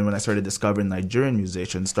 and then when I started discovering Nigerian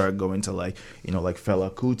musicians, started going to like, you know, like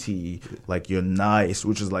Fela Kuti, like You're Nice,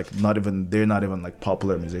 which is like they're not even like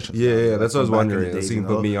popular musicians. Yeah, that's what I was wondering. Days, so you can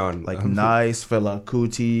put me on. Like Nice, Fela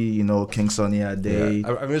Kuti, you know, King Sunny Ade.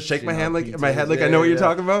 I'm gonna shake my hand like my head like I know what you're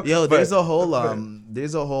talking about. Yo, there's a whole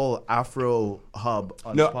Afro hub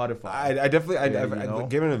on Spotify. I definitely I've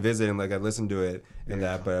given it a visit and like I listened to it and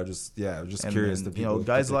that, but I was just curious. Then, you know,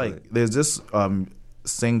 guys like there's this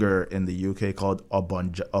singer in the UK called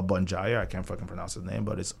Obonjayar. I can't fucking pronounce his name,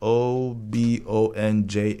 but it's Obonjayar.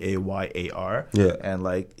 Yeah, and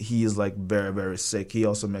like he's like very, very sick. He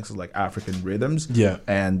also mixes like African rhythms. Yeah,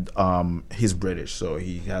 and he's British, so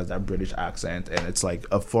he has that British accent, and it's like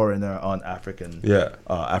a foreigner on African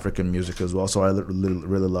African music as well. So I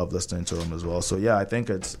really love listening to him as well. So yeah, I think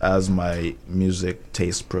it's as my music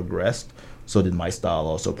taste progressed, so did my style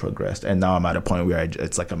also progressed, and now I'm at a point where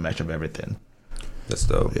it's like a mesh of everything. That's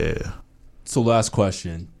dope. Yeah. So last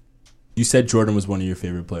question. You said Jordan was one of your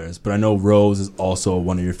favorite players, but I know Rose is also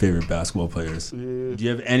one of your favorite basketball players. Yeah. Do you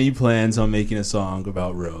have any plans on making a song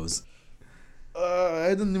about Rose? I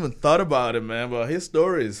didn't even thought about it, man, but his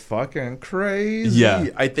story is fucking crazy. Yeah.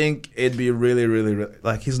 I think it'd be really, really, really,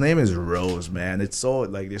 like, his name is Rose, man. It's so,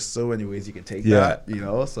 like, there's so many ways you can take that, you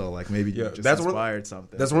know? So, like, maybe you just inspired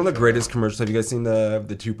something. That's one of the greatest commercials. Have you guys seen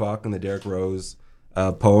the Tupac and the Derrick Rose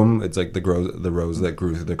poem? It's like the rose that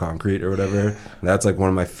grew through the concrete or whatever. And that's like one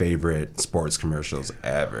of my favorite sports commercials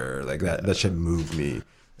ever. Like that shit moved me.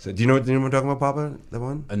 So do you know what I'm talking about, Papa? That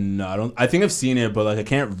one? No, I don't. I think I've seen it, but like I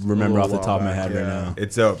can't remember off the top of my head right now.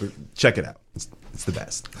 It's check it out. It's the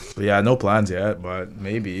best. But yeah, no plans yet, but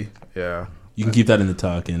maybe. Yeah. You can keep that in the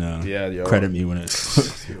tuck and credit me when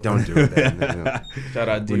it's. Don't do it. No. Shout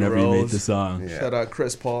out D whenever Rose. you make the song. Yeah. Shout out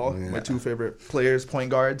Chris Paul. My two favorite players, point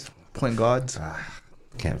guards.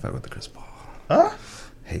 Can't fight with the Chris Paul. Huh?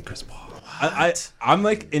 Hate Chris Paul. I'm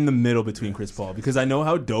like in the middle between Chris Paul because I know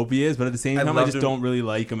how dope he is, but at the same time I just don't really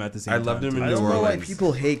like him at the same time. I loved him in New Orleans. I don't know why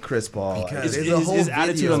people hate Chris Paul. Because his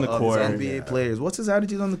attitude on the court. NBA players. What's his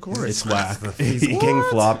attitude on the court? It's whack. He's king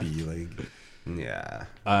floppy. Like, yeah.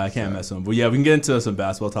 I can't mess with him. But yeah, we can get into some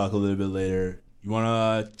basketball talk a little bit later. You want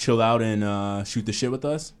to chill out and shoot the shit with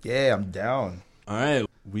us? Yeah, I'm down. All right.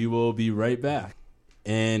 We will be right back.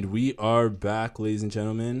 And we are back, ladies and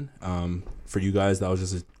gentlemen. For you guys, that was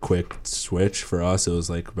just a quick switch. For us, it was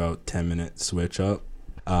like about 10-minute switch up.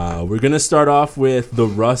 We're going to start off with the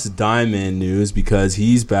Russ Diamond news because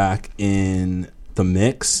he's back in the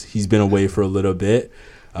mix. He's been away for a little bit.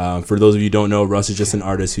 For those of you who don't know, Russ is just an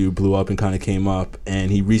artist who blew up and kind of came up. And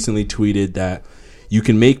he recently tweeted that you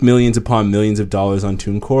can make millions upon millions of dollars on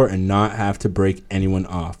TuneCore and not have to break anyone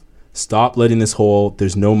off. Stop letting this whole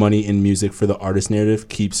 "there's no money in music for the artist" narrative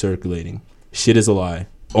keep circulating. Shit is a lie.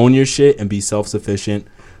 Own your shit and be self-sufficient,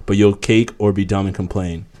 but you'll cake or be dumb and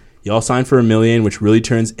complain. Y'all signed for $1 million, which really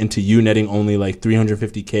turns into you netting only like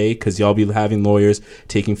 $350K because y'all be having lawyers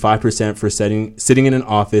taking 5% for sitting in an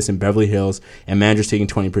office in Beverly Hills and managers taking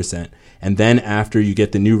 20%. And then after you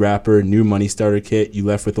get the new rapper, new money starter kit, you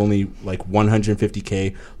left with only like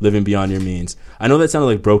 $150K living beyond your means. I know that sounded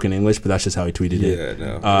like broken English, but that's just how he tweeted it.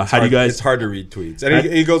 Yeah, no. How do you guys? It's hard to read tweets, and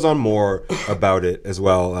he goes on more about it as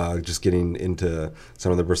well, just getting into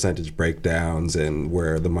some of the percentage breakdowns and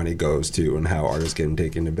where the money goes to, and how artists get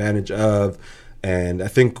taken advantage of. And I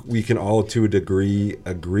think we can all, to a degree,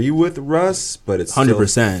 agree with Russ, but it's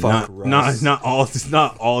 100%. Russ. Not all. It's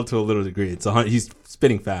not all to a little degree. It's he's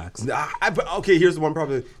spitting facts. Okay, here's the one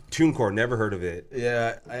problem. TuneCore, never heard of it.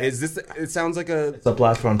 Yeah, it sounds like it's a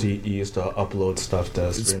platform to use to upload stuff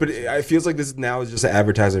to. But it feels like this now is just an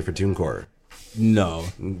advertiser for TuneCore.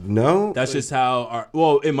 No, that's just how.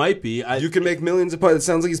 It might be. You can make millions of. It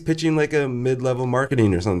sounds like he's pitching like a mid-level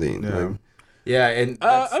marketing or something. Yeah. Yeah, and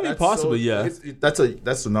I mean, possibly, yeah.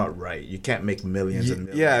 That's not right. You can't make millions and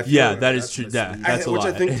millions. Yeah, I feel Yeah, like that is true. That's a which lot.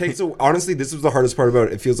 I think takes honestly, this is the hardest part about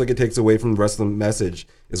it. It feels like it takes away from the rest of the message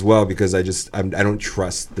as well, because I don't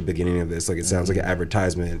trust the beginning of this. Like, it sounds like an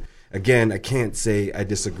advertisement. Again, I can't say I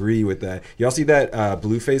disagree with that. Y'all see that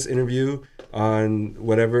Blueface interview on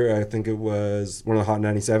whatever? I think it was one of the Hot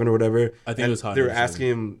 97 or whatever. I think it was Hot They were 97. asking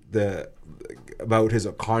him about his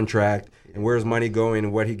contract and where's money going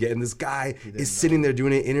and what he get. And this guy is sitting there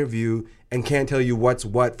doing an interview and can't tell you what's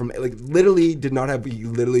what from, like, literally did not have, he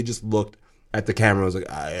literally just looked at the camera. I was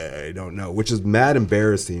like, I don't know, which is mad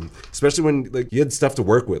embarrassing, especially when, like, you had stuff to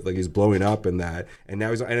work with, like, he's blowing up and that, and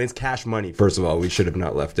now and it's cash money. First of all, we should have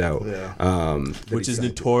not left out. Which is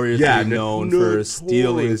notoriously known for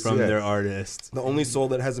stealing from their artists. The only soul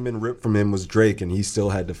that hasn't been ripped from him was Drake, and he still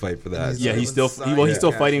had to fight for that. Yeah, he's still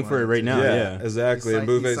fighting for it right now. Yeah. Exactly. And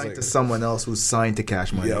He's Blueface, signed like, to someone else who's signed to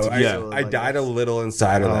Cash Money. I died a little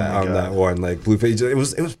inside of that on that one. Like, Blueface, it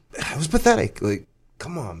was pathetic. Like,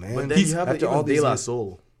 come on, man. But then you have after all these De La years-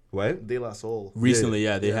 Soul. What? De La Soul. Recently,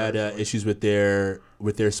 they had issues with their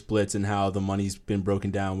splits and how the money's been broken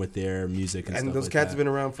down with their music and stuff And those like cats that. have been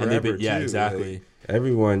around And they've forever, been- yeah, too. exactly. Like,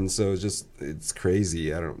 everyone, so it's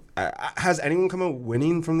crazy. Has anyone come out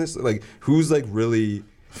winning from this? Like, who's, like, really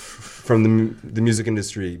from the music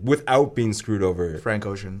industry without being screwed over? Frank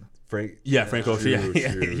Ocean. Frank Ocean.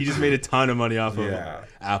 Yeah, true. he just made a ton of money off of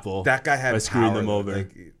Apple. That guy had by screwing power, them over.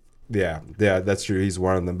 Like, yeah, that's true. He's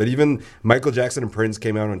one of them. But even Michael Jackson and Prince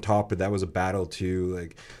came out on top, but that was a battle too.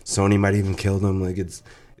 Like, Sony might even kill them. Like, it's.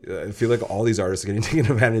 I feel like all these artists are getting taken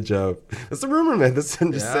advantage of. That's the rumor, man. That's what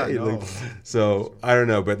I'm just saying. no. Like, so I don't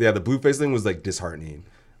know, but yeah, the Blueface thing was like disheartening.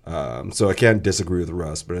 So I can't disagree with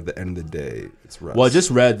Russ, but at the end of the day, it's Russ. Well, I just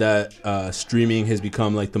read that streaming has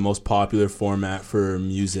become like the most popular format for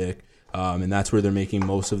music, and that's where they're making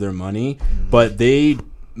most of their money. But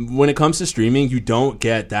when it comes to streaming, you don't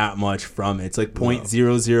get that much from it. It's like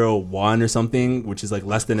 0.001 or something, which is like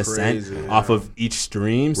less than a cent off of each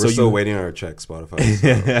stream. We're still waiting on our check, Spotify.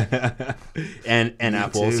 So. and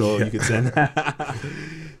Apple, so you could send.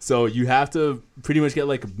 So you have to pretty much get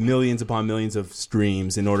like millions upon millions of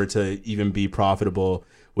streams in order to even be profitable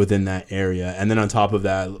within that area. And then on top of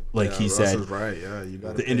that, like he Russ said, is right. Yeah, you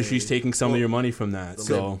got the industry's taking some of your money from that.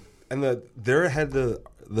 So And they're ahead. The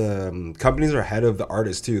companies are ahead of the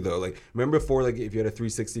artists too, though. Like, remember before, like, if you had a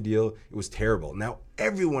 360 deal, it was terrible. Now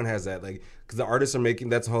everyone has that, like, because the artists are making,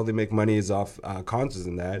 that's how they make money, is off concerts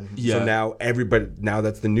and that. Yeah. So now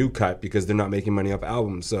that's the new cut, because they're not making money off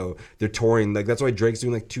albums. So they're touring. Like, that's why Drake's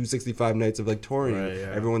doing like 265 nights of like touring. Right,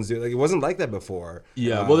 yeah. Everyone's doing, like, it wasn't like that before.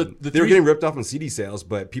 Yeah, well, they were getting ripped off on CD sales,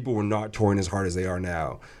 but people were not touring as hard as they are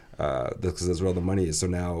now. Because that's where all the money is. So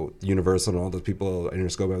now Universal and all those people,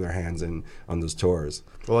 Interscope, have their hands in on those tours.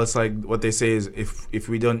 Well, it's like what they say is if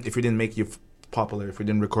we didn't make you popular, if we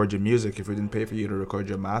didn't record your music, if we didn't pay for you to record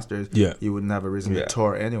your masters, you wouldn't have a reason to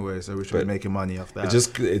tour anyway. So we should be making money off that.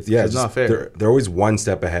 It's not fair. They're always one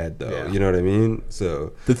step ahead, though. Yeah. You know what I mean?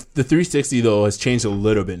 So the 360 though has changed a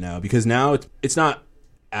little bit now, because now it's not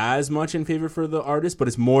as much in favor for the artist, but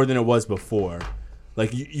it's more than it was before.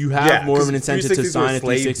 Like, you have more of an incentive to sign a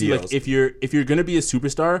 360. Deals. Like, if you're gonna be a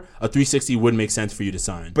superstar, a 360 would make sense for you to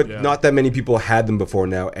sign. But not that many people had them before.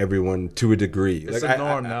 Now everyone, to a degree, it's like, a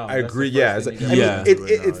norm now. I agree. Yeah,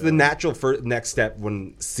 it's the natural next step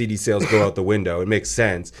when CD sales go out the window. It makes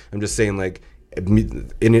sense. I'm just saying, like,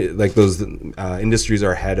 those industries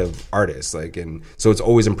are ahead of artists, like, and so it's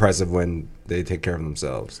always impressive when they take care of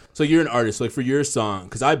themselves. So you're an artist, like, for your song,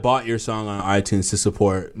 because I bought your song on iTunes to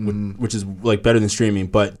support, which is like better than streaming.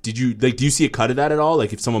 But do you see a cut of that at all?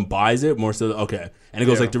 Like, if someone buys it, more so, okay, and it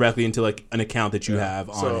goes like directly into like an account that you have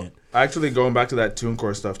on it. Actually, going back to that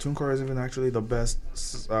TuneCore stuff, TuneCore isn't even actually the best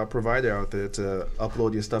provider out there to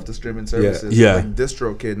upload your stuff to streaming services. Yeah. Like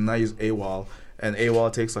DistroKid, and I use AWOL, and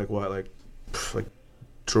AWOL takes like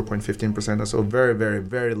 0.15% or so, very, very,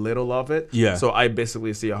 very little of it. Yeah. So I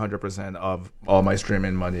basically see 100% of all my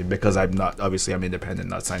streaming money, because I'm independent,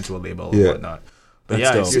 not signed to a label or whatnot. But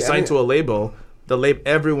That's dope. if you're signed to a label,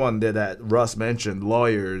 everyone that Russ mentioned,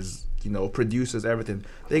 lawyers, producers, everything,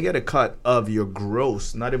 they get a cut of your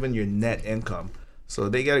gross, not even your net income. So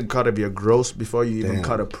they get a cut of your gross before you even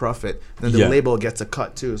cut a profit. Then the label gets a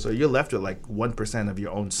cut too. So you're left with like 1% of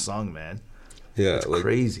your own song, man. Yeah, it's like,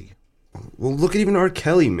 crazy. Well, look at even R.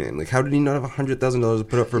 Kelly, man. Like, how did he not have $100,000 to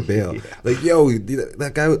put up for bail? Like, yo,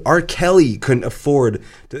 that guy, R. Kelly, couldn't afford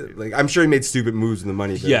to. Like, I'm sure he made stupid moves with the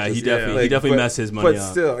money. Yeah, he definitely messed his money up.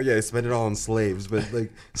 But still, yeah, he spent it all on slaves. But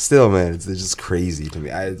like, still, man, it's just crazy to me.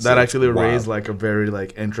 That actually raised like a very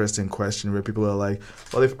like interesting question where people are like,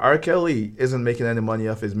 well, if R. Kelly isn't making any money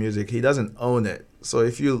off his music, he doesn't own it. So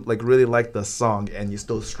if you like really like the song and you're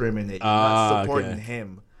still streaming it, you're not supporting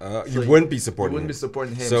him. You wouldn't be supporting him. You wouldn't be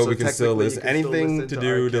supporting him. So we can still listen. Anything to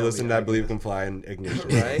do to listen to I Believe Can Fly and Ignition.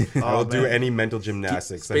 Right? I will do any mental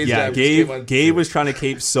gymnastics. Gabe was trying to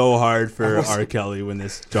cape so hard for R. Kelly when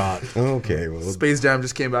this dropped. Okay. Well, Space Jam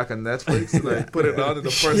just came back on Netflix. And I put it on, and the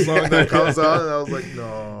first song that comes on, and I was like,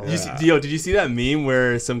 no. Did you see that meme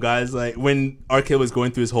where some guys, like, when R. Kelly was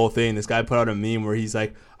going through his whole thing, this guy put out a meme where he's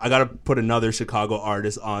like, I got to put another Chicago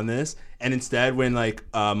artist on this. And instead, when, like,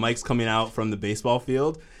 Mike's coming out from the baseball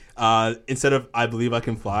field, instead of I Believe I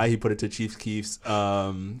Can Fly, he put it to Chief Keef's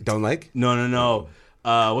Don't Like? No.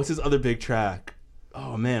 What's his other big track?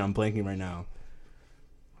 Oh man, I'm blanking right now.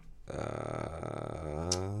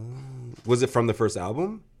 Was it from the first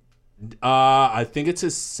album? I think it's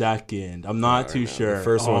his second. I'm not too sure. The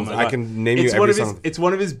first one, I can name you every song. It's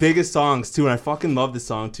one of his biggest songs too, and I fucking love this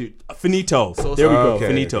song too. Finito. There we go.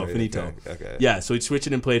 Finito. Okay. Yeah, so he switched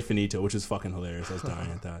it and played Finito, which is fucking hilarious. I was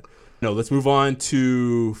dying at that. No, let's move on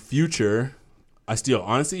to Future.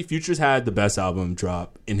 Honestly, Future's had the best album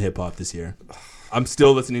drop in hip hop this year. I'm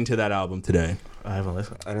still listening to that album today. I haven't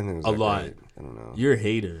listened. I don't think it was a that lot. Great. I don't know. You're a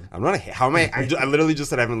hater. I'm not a hater. How am I? I literally just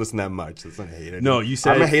said I haven't listened that much. That's not a hater. No, you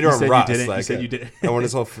said I'm a hater on Russ. You didn't. Like, you said you did. I want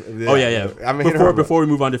his whole. Yeah. I'm a hater before we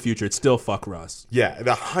move on to Future, it's still fuck Russ. Yeah,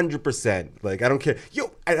 100%. Like, I don't care. Yo,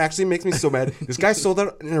 it actually makes me so mad. This guy sold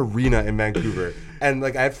out an arena in Vancouver, and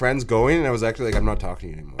like I had friends going, and I was actually like, I'm not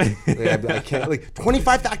talking to you anymore. Like, I can't. Like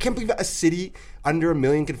 25. I can't believe a city under 1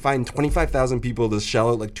 million can find 25,000 people to shell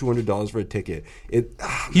out like $200 for a ticket.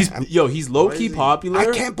 He's low key popular.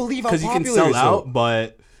 I can't believe how because popular he can sell he is, out,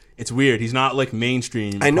 but it's weird. He's not like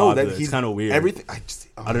mainstream. I know popular. that he's it's kind of weird. Everything.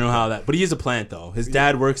 I don't know how that, but he is a plant though. His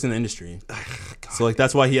dad works in the industry, so like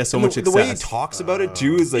that's why he has so much success. The way he talks about it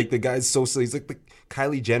too is like the guy's so he's like the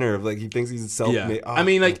Kylie Jenner of like he thinks he's self-made. Yeah. I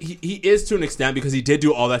mean, like he is to an extent because he did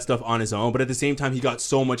do all that stuff on his own, but at the same time he got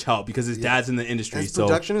so much help because his dad's in the industry. His so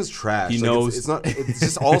production is trash. He like, knows it's not. It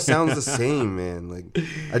just all sounds the same, man. Like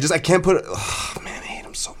I can't put. Oh man, I hate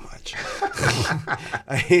him so much.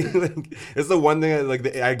 I hate it's the one thing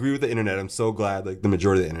I agree with the internet. I'm so glad like the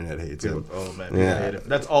majority of the internet hates him. Oh man, yeah. I hate him.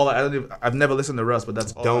 That's all. I've never listened to Russ, but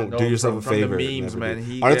that's all. Don't do yourself a favor. From the memes, man.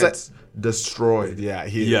 He gets destroyed.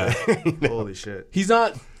 Yeah. Holy shit. He's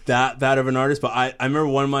not that bad of an artist, but I remember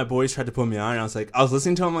one of my boys tried to put me on, and I was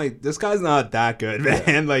listening to him like, this guy's not that good, man.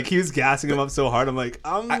 Yeah. Like he was gassing him up so hard. I'm like,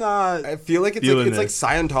 I feel like it's like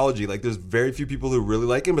Scientology. Like there's very few people who really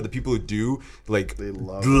like him, but the people who do like they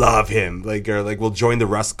love him. Like or like will join the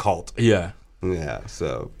Russ cult. Yeah.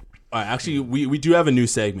 So. All right, actually, we do have a new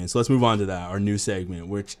segment, so let's move on to that. Our new segment,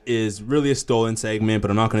 which is really a stolen segment, but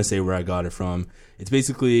I'm not going to say where I got it from. It's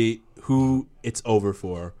basically who it's over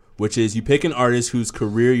for, which is you pick an artist whose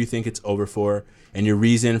career you think it's over for and your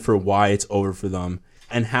reason for why it's over for them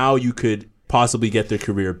and how you could possibly get their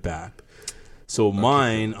career back. So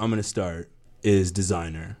mine, I'm going to start, is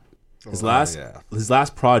Designer. His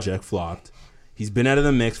last project flopped. He's been out of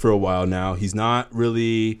the mix for a while now. He's not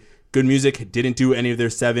really good music. Didn't do any of their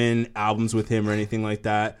 7 albums with him or anything like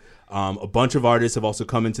that. A bunch of artists have also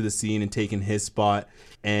come into the scene and taken his spot.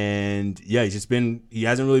 And yeah, he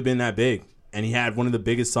hasn't really been that big. And he had one of the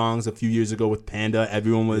biggest songs a few years ago with Panda.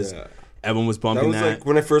 Everyone was bumping that. Like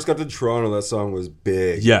when I first got to Toronto, that song was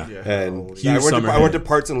big. Yeah. And I went to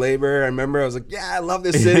Parts and Labor. I remember I was like, yeah, I love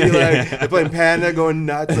this city. Like they're playing Panda, going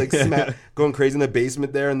nuts, like going crazy in the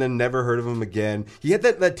basement there, and then never heard of him again. He had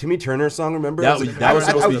that Timmy Turner song, remember? That was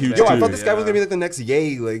supposed to be huge too. I thought this guy was gonna be like the next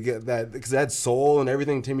Ye, like that, because it had soul and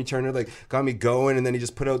everything. Timmy Turner like got me going, and then he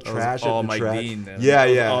just put out trash. All after Mike track. Dean.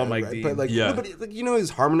 All Mike Dean. But like, but he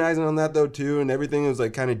was harmonizing on that though too, and everything was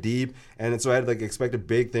like kind of deep, and so I had like expected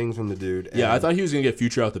big things from the dude. I thought he was gonna get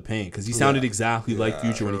Future out the paint because he sounded exactly like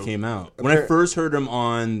Future when he came out. When I first heard him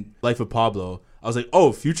on Life of Pablo, I was like,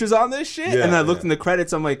 "Oh, Future's on this shit," and I looked in the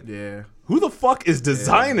credits. I'm like, "Who the fuck is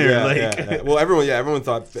Designer?" Well, everyone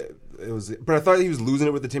thought it was, but I thought he was losing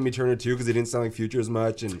it with the Timmy Turner too because he didn't sound like Future as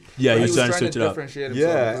much, and he was trying to switch it up. differentiate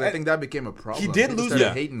himself. I think that became a problem. He did lose.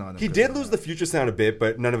 Hating on him. He did lose the Future sound a bit,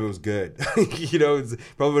 but none of it was good. It's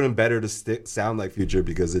probably would have been better to sound like Future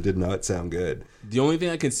because it did not sound good. The only thing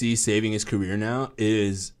I can see saving his career now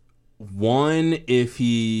is one, if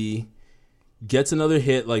he gets another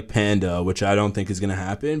hit like Panda, which I don't think is gonna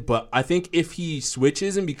happen. But I think if he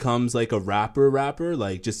switches and becomes like a rapper,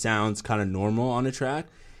 like just sounds kind of normal on a track,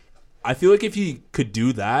 I feel like if he could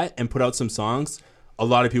do that and put out some songs, a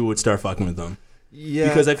lot of people would start fucking with him. Yeah,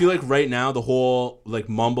 because I feel like right now the whole like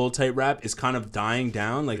mumble type rap is kind of dying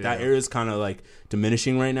down. Like that era is kind of like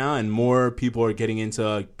diminishing right now, and more people are getting into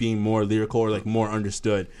like, being more lyrical or like more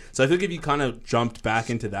understood. So I think if he kind of jumped back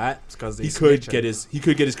into that, he could get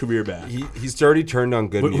his career back. He's already turned on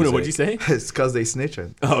good music. What'd you say? It's because they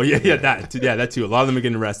snitching. Oh yeah, that too. A lot of them are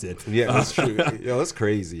getting arrested. Yeah, that's true. Yo, that's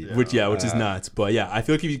crazy. Which is nuts. But yeah, I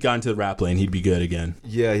feel like if he got into the rap lane, he'd be good again.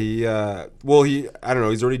 Yeah, he I don't know.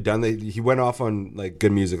 He's already done. He went off on like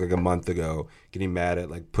good music like a month ago, getting mad at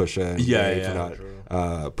like Pusha and Dre for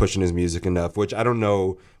not pushing his music enough. Which I don't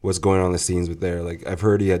know what's going on in the scenes with there. Like I've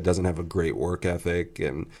heard he doesn't have a great work ethic,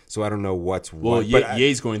 and so I don't know what's what. Well,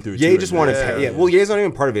 Ye's going through it. Ye just wanted well, Ye's not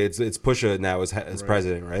even part of it. It's Pusha now as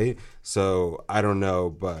president, right? So I don't know,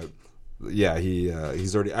 but. Yeah,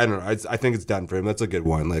 he's already. I don't know. I think it's done for him. That's a good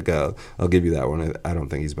one. Like I'll give you that one. I don't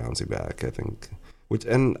think he's bouncing back. I think,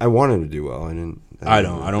 and I want him to do well. I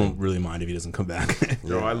don't really mind if he doesn't come back.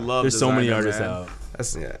 Yo, I love. There's so many artists out.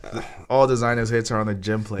 All Designers hits are on the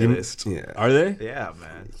gym playlist. Yeah, are they? Yeah,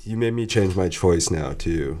 man. You made me change my choice now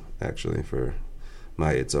too. Actually, for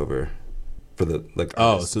my It's Over, for the like.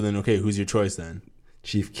 Oh, so then okay, who's your choice then?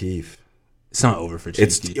 Chief Keef. It's not over for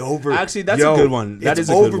Chief Keef. It's over. Actually, that's a good one. That is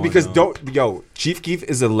a over good one, because though. Chief Keef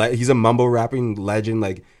is he's a mumble rapping legend.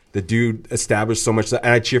 Like the dude established so much, and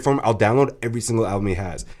I cheer for him. I'll download every single album he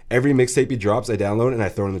has. Every mixtape he drops, I download and I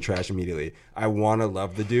throw it in the trash immediately. I want to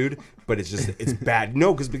love the dude, but it's bad.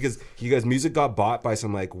 No, because his music got bought by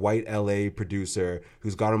some like white LA producer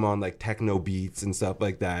who's got him on like techno beats and stuff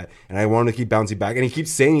like that. And I want to keep bouncing back, and he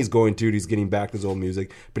keeps saying he's going to, he's getting back to his old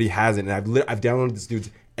music, but he hasn't. And I've downloaded this dude's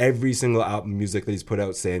every single album music that he's put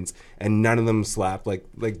out since, and none of them slap like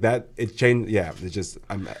that. It changed. Yeah, it's just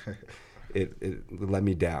it let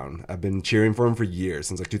me down. I've been cheering for him for years,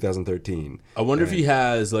 since like 2013. I wonder if he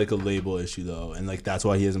has like a label issue though, and like that's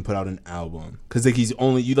why he hasn't put out an album. Because like he's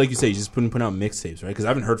only like you say, he's just putting out mixtapes, right? Because I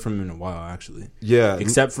haven't heard from him in a while actually. Yeah,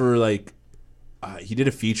 except for like he did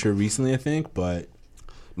a feature recently, I think, but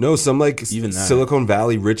no, some like even Silicon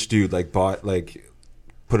Valley rich dude like bought like.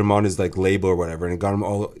 Put him on his like label or whatever, and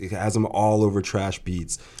it has him all over trash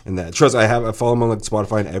beats and that. Trust, I follow him on like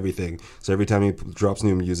Spotify and everything. So every time he drops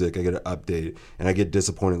new music, I get an update, and I get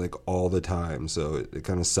disappointed like all the time. So it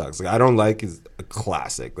kind of sucks. Like I don't like his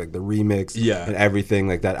classic, like the remix, and everything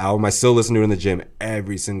like that album. I still listen to it in the gym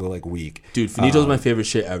every single like week. Dude, Finito's my favorite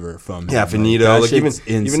shit ever from him. Yeah, Finito. Like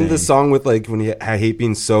even the song with like when I Hate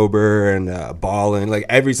Being Sober and Ballin', like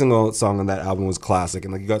every single song on that album was classic,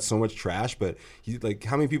 and like he got so much trash, but he like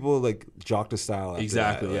how many people like jocked his style after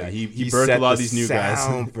exactly that? Yeah, like, he birthed a lot of these new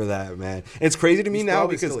guys for that, man. And it's crazy to me now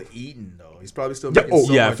because still eating though. He's probably still making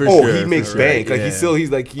for sure. He makes bank.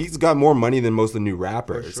 Like he's got more money than most of the new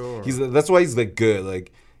rappers. For sure. That's why he's like good.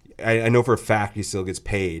 Like I know for a fact he still gets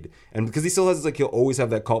paid, and because he still has like he'll always have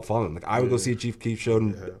that cult following. Like I would go see a Chief Keef show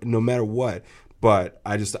no matter what. But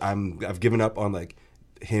I've given up on like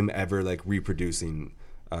him ever like reproducing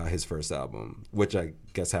his first album, which I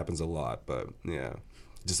guess happens a lot, but yeah,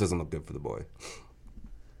 it just doesn't look good for the boy.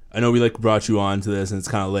 I know we like brought you on to this, and it's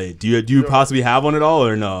kind of late. Do you possibly have one at all,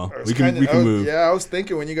 or no? We can move. Yeah, I was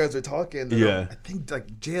thinking when you guys were talking. Yeah, I think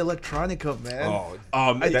like Jay Electronica, man.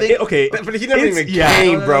 I think okay, but he never even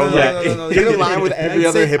came, bro. No. He's in line with every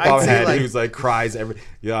other hip hop head who's like cries every.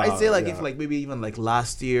 Yeah, I'd say like if like maybe even like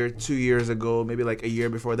last year, 2 years ago, maybe like a year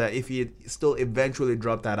before that, if he had still eventually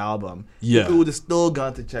dropped that album, people would have still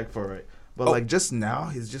gone to check for it. But like just now,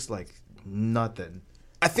 he's just like nothing.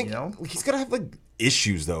 I think he's gotta have like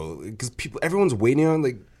issues though, because everyone's waiting on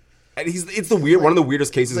like. And it's the one of the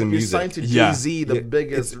weirdest cases in music. Signed to Jay-Z, the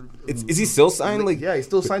biggest. Is he still signed? Like, yeah, he's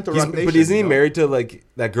still signed to Roc Nation. But isn't he married to like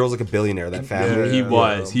that girl's like a billionaire? That family.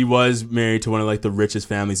 Yeah, he was married to one of like the richest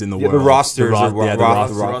families in the world. The Rosters,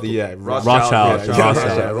 Rothschild. Yeah.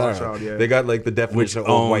 They got like the definition of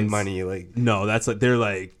old white money. Like no, that's like they're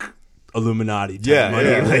like Illuminati type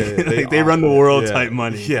money. They run the world type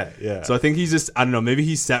money. Yeah. So I think he's just I don't know, maybe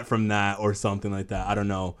he's set from that or something like that. I don't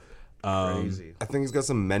know. Crazy. I think he's got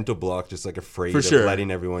some mental block, just like afraid of letting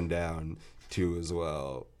everyone down too as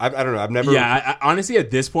well. I don't know. I've never. Yeah, I honestly at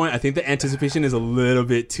this point, I think the anticipation is a little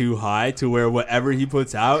bit too high to where whatever he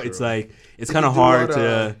puts out, it's like it's kind of hard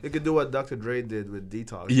to. You could do what Dr. Dre did with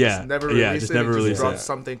Detox. Yeah, just never release it. Just drop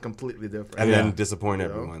something completely different, and then disappoint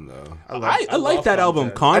everyone though. I like that album,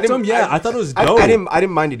 Quantum. I thought it was dope. I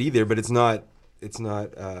didn't mind it either, but it's not.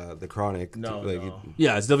 The Chronic. No.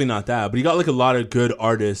 Yeah, it's definitely not that. But he got like a lot of good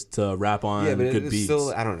artists to rap on. Yeah, but good it's beats.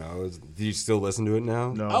 still, I don't know. Do you still listen to it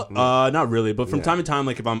now? No. Not really. But from time to time,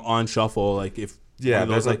 like if I'm on shuffle, like if one of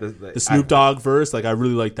those there's like the Snoop Dogg verse, like I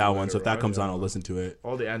really like that one. So if that comes on, I'll listen to it.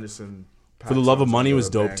 All the Anderson. For the Love of songs Money are was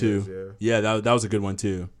dope bangers, too. Yeah, that was a good one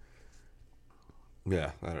too.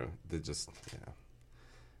 Yeah, I don't know. They just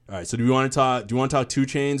All right, so do you want to talk 2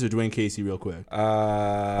 Chainz or Dwayne Casey real quick?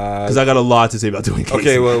 Because Because I got a lot to say about Dwayne Casey.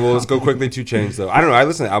 Okay, well, let's go quickly. 2 Chainz though. I don't know. I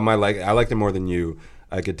listened. I liked it more than you.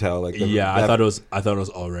 I could tell. Like I thought it was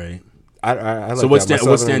all right. I So like what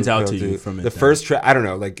stands out to you from it? The then? first track, I don't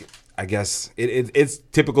know. Like I guess it's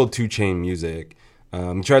typical 2 Chainz music.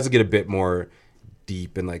 He tries to get a bit more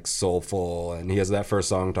deep and like soulful, and he has that first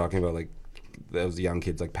song talking about like those young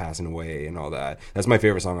kids like passing away and all that. That's my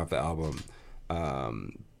favorite song off the album.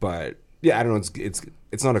 But yeah, I don't know.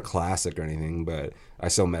 It's not a classic or anything, but I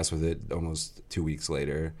still mess with it almost 2 weeks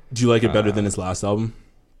later. Do you like it better than his last album?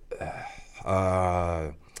 2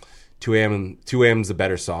 a.m. is a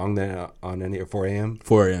better song than on any, or 4 a.m.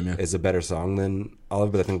 4 a.m. Yeah. is a better song than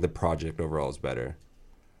Olive, but I think the project overall is better.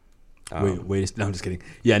 Wait. No, I'm just kidding.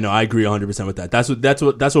 Yeah, no, I agree 100% with that. That's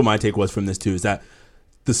what my take was from this too. Is that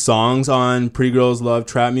the songs on Pretty Girls Love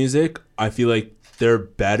trap music? I feel like they're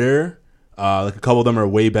better. Like a couple of them are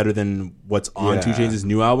way better than what's on 2 Chainz'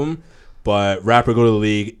 new album. But Rapper Go to the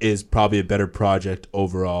League is probably a better project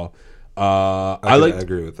overall. I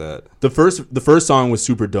agree with that. The first song was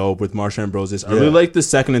super dope with Marsha Ambrosius. I really like the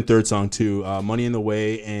second and third song too. Money in the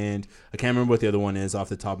Way, and I can't remember what the other one is off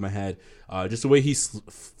the top of my head. Just the way he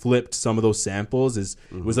flipped some of those samples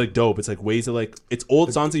was like dope. It's like ways of like it's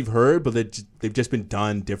old songs you've heard, but they've just been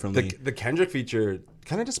done differently. The Kendrick feature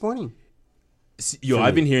kind of disappointing.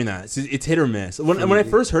 I've been hearing that. It's hit or miss. When I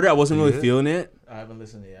first heard it, I wasn't really feeling it. I haven't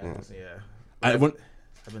listened yet. I've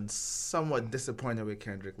been somewhat disappointed with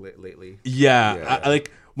Kendrick lately. I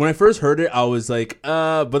like when I first heard it, I was like,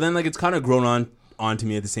 but then like it's kind of grown on to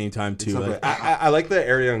me at the same time too. Like, I like the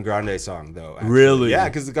Ariana Grande song though. Actually. Really? Yeah,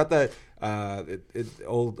 because it got that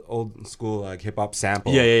old school like hip hop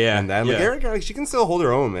sample. Yeah. And then like Ariana Grande, she can still hold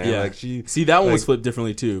her own, man. Yeah. Like see that one was flipped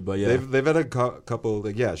differently too. But yeah, they've had a couple.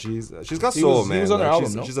 Like she's got soul, man. He was on her like,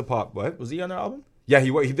 album. She's a pop. What Was he on her album? Yeah,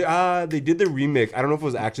 they did the remix. I don't know if it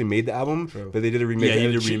was actually made the album, but they did a remix. Yeah, he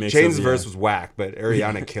did a remix. Chain's verse was whack, but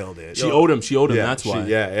Ariana killed it. She owed him. Yeah, That's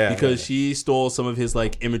why. Because she stole some of his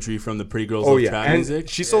like imagery from the Pretty Girls Love trap and music.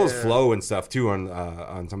 she stole his flow and stuff too on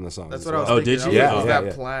some of the songs. That's as what I was well. thinking. did she? Was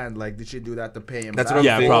that planned? Like, did she do that to pay him That's back? what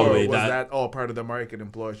I'm thinking. Probably. Or was that all part of the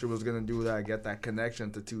marketing ploy? She was gonna do that, get that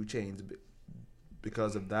connection to 2 Chainz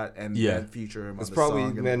because of that, and then feature him on It's the probably,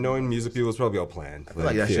 song. man, knowing music people, it's probably all planned. I feel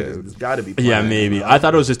like that shit has got to be planned. Yeah, maybe. I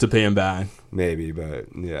thought it was just to pay him back. Maybe, but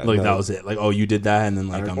yeah. Like that was it. Like, oh, you did that, and then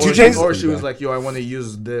like I'm. Or she was like, yo, I want to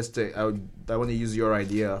use this I want to use your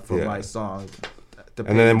idea for my song.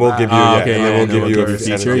 And then we'll give you, we'll give you a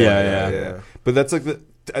feature. Yeah. But that's like the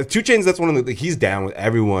 2 Chainz. That's one of the. Like, he's down with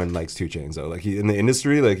everyone. Likes 2 Chainz though. Like in the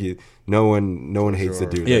industry, like no one hates the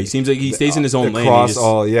dude. Yeah, like, he seems like he stays in his own lane. Across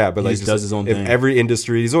all, but he like just does his own thing. Every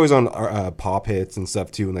industry, he's always on pop hits and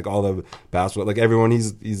stuff too, and like all the basketball. Like everyone,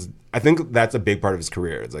 he's. I think that's a big part of his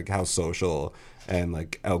career. It's like how social and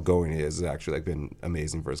like outgoing he is. Has actually like been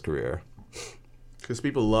amazing for his career. Because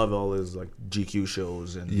people love all his like GQ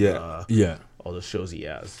shows and all the shows he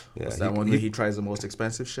has. Yeah, What's that one where he tries the most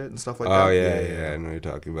expensive shit and stuff like that? Oh yeah, I know what you're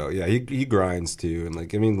talking about. Yeah, he grinds too, and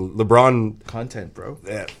like I mean, LeBron content, bro.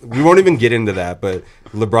 Yeah, we won't even get into that, but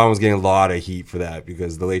LeBron was getting a lot of heat for that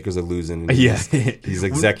because the Lakers are losing. And he's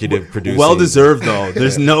executive producing. Well deserved though.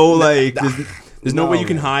 There's no like. There's no way you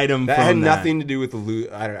can hide him that from had that. nothing to do with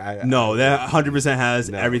the No, that 100% has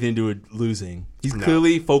everything to do with losing. He's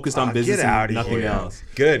clearly focused on business and nothing else.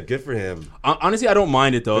 Good for him. Honestly, I don't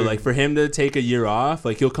mind it though. Like for him to take a year off,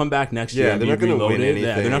 like he'll come back next year and be reloaded.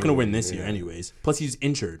 Yeah, they're not going to win this year anyways. Plus, he's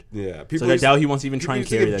injured. Yeah, so I doubt he wants to even try and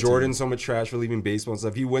carry that. Jordan so much trash for leaving baseball and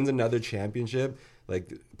stuff. He wins another championship.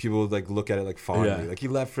 Like people would like look at it like fondly. Like he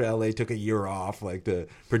left for LA, took a year off, like to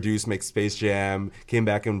produce, make Space Jam, came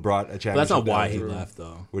back and brought a championship. But that's not why he left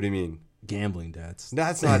though. What do you mean? Gambling debts.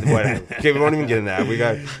 That's not what. Okay, we won't even get into that.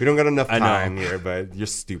 We don't got enough time here, but you're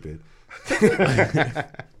stupid.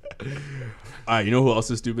 All right, you know who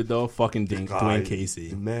else is stupid though? Fucking Dwayne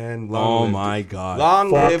Casey. Man, my God.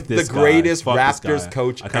 Long live the greatest Raptors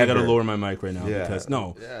coach ever. I kind of got to lower my mic right now because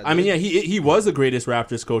he was the greatest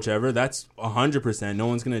Raptors coach ever. That's 100%. No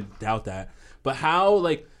one's gonna doubt that. But how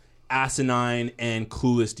like asinine and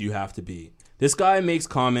clueless do you have to be? This guy makes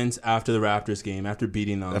comments after the Raptors game, after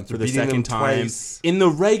beating them After for the beating them second time twice. in the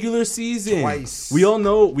regular season. Twice. We all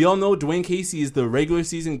know Dwayne Casey is the regular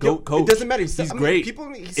season GOAT coach. It doesn't matter. He's great he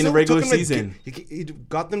in the still regular took them season. He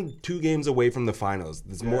got them 2 games away from the finals.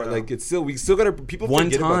 There's more like it's still we still gotta people One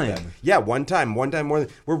forget time. about that. Yeah, one time more than we're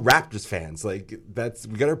Raptors fans. Like that's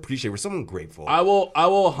we gotta appreciate. We're someone grateful. I will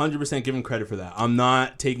 100% give him credit for that. I'm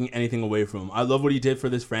not taking anything away from him. I love what he did for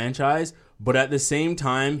this franchise, but at the same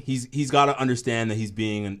time, he's got to understand that he's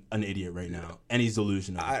being an idiot right now, and he's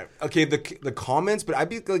delusional. The comments, but I'd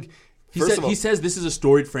be like. He says this is a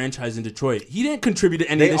storied franchise in Detroit. He didn't contribute to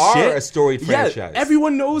any of this They shit. are a storied franchise. Yeah,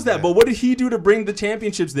 everyone knows that, but what did he do to bring the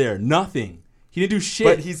championships there? Nothing. He didn't do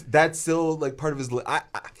shit. But that's still like part of his.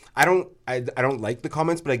 I don't like the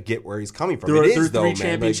comments, but I get where he's coming from. There It are is, though, 3 man.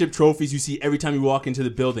 championship trophies you see every time you walk into the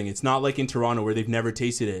building. It's not like in Toronto where they've never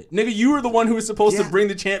tasted it. Nigga, you were the one who was supposed to bring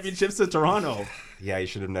the championships to Toronto. Yeah, you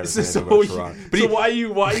should have never So, said anything about Toronto. But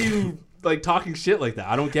why are you like talking shit like that?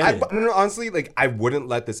 I don't get it. No, honestly, like I wouldn't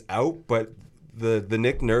let this out, but the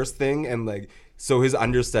Nick Nurse thing and like so his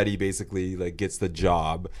understudy basically like gets the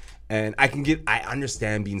job. And I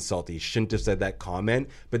understand being salty. He shouldn't have said that comment.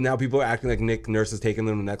 But now people are acting like Nick Nurse is taking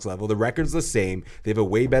them to the next level. The record's the same. They have a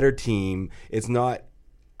way better team. It's not.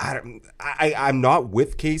 I'm not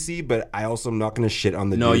with Casey, but I also am not going to shit on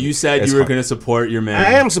the. No, dude you said you were going to support your man.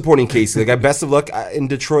 I am supporting Casey. Like, best of luck in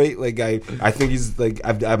Detroit. Like, I think he's like,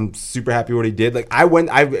 I'm super happy with what he did. Like,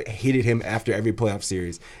 I hated him after every playoff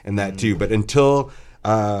series and that too. But until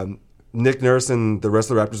Nick Nurse and the rest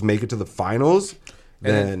of the Raptors make it to the finals.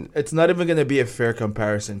 Then it's not even going to be a fair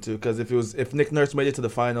comparison too, because if Nick Nurse made it to the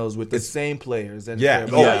finals with the same players, then I'd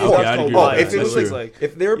agree with that. if it That's was true. like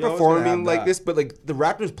if they were performing like this, but like the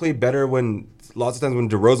Raptors played better when lots of times when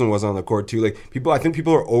DeRozan was on the court too. Like I think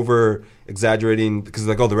people are over exaggerating because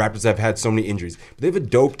like the Raptors have had so many injuries, but they have a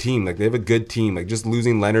dope team. Like they have a good team. Like just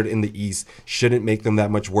losing Leonard in the East shouldn't make them that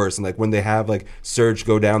much worse. And like when they have like Serge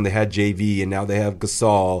go down, they had JV, and now they have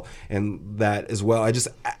Gasol and that as well.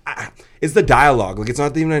 It's the dialogue. Like, it's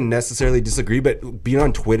not even I necessarily disagree, but being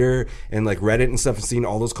on Twitter and, like, Reddit and stuff and seeing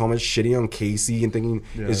all those comments shitting on Casey and thinking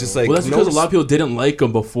it's just like... Well, that's because a lot of people didn't like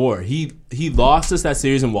him before. He lost us that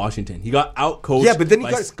series in Washington. He got out-coached Yeah, but then he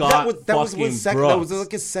by got... Scott That was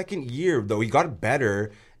like his second year, though. He got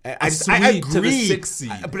better. I agree. To the 6th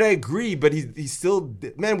seed. But I agree, but he's still...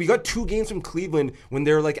 Man, we got 2 games from Cleveland when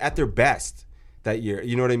they were, like, at their best. That year,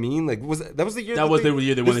 you know what I mean? Like, that was the year? That was the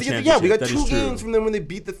year they won the championship. Yeah, we got that 2 games from them when they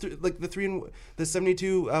beat the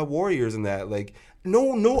 72 Warriors and that. Like,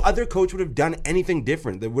 no other coach would have done anything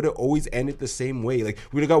different. They would have always ended the same way. Like,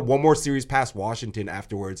 we would have got one more series past Washington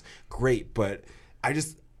afterwards. Great, but I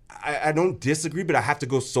don't disagree, but I have to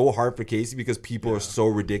go so hard for Casey because people are so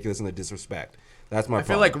ridiculous in the disrespect. That's my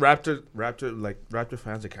problem. I feel like Raptor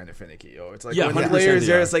fans are kind of finicky, yo. It's like when the 100% players they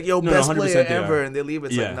there, are. it's like, yo, No, best 100% player they ever, are. and they leave.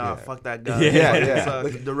 It's like, nah, fuck that guy. Yeah.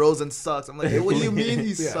 Sucks. DeRozan sucks. I'm like, hey, what do you mean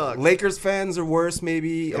he sucks? Lakers fans are worse,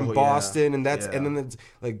 maybe, in Boston, and that's Yeah. and then it's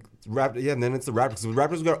like and then it's the Raptors. So the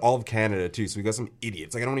Raptors got all of Canada too, so we got some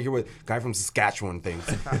idiots. Like I don't want to hear what guy from Saskatchewan thinks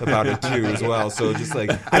about it too, as well. So just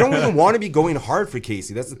like I don't even want to be going hard for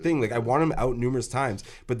Casey. That's the thing. Like I want him out numerous times,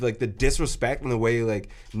 but like the disrespect and the way like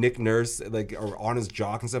Nick Nurse like are on his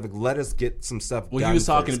jock and stuff. Like let us get some stuff. Well, done he was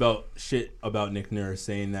talking first. about shit about Nick Nurse,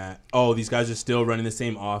 saying that these guys are still running the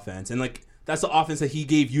same offense, and like that's the offense that he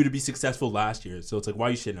gave you to be successful last year. So it's like, why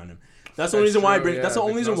are you shitting on him? That's the only reason why That's the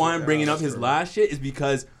only reason why I'm bringing up his last shit is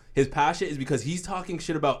because his past shit is because he's talking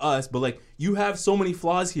shit about us. But like, you have so many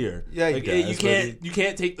flaws here. Yeah, like, he does, you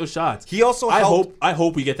can't take those shots. He also I helped-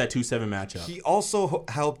 hope we get that 2-7 matchup. He also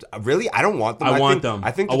helped. Really, I don't want them. I want think, them.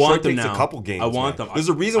 I think I Detroit want them takes now. a couple games. I want man. them. There's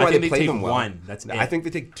a reason I why think they play take them well. one. That's it. I think they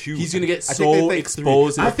take 2. He's gonna get I think so they take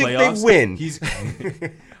exposed 3. in I the think playoffs. they win. He's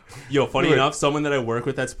yo. Funny Wait. enough, someone that I work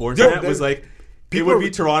with at Sportsnet Yo, was like, it people would are- be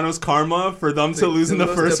Toronto's karma for them to lose in the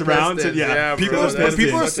lose first the round. Pistons. Yeah, Yeah, People bro, are that's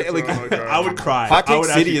people are such a saying like Toronto guy. I would cry. Hot I Take would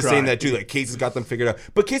City actually is saying cry. that too. Like Casey's got them figured out,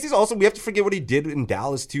 but Casey's also we have to forget what he did in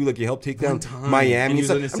Dallas too. Like he helped take down time. Miami. And he was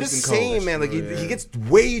So, an I'm just assistant saying, coach. man. Like he gets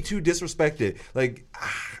way too disrespected. Like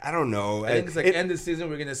I don't know. I think it's like It- end of the season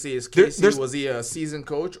we're gonna see is There- Casey there's- was he a season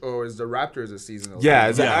coach or is the Raptors a season? Yeah,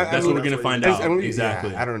 coach? that's what we're gonna find out.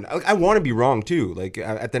 Exactly. I don't know. Like, I want to be wrong too. Like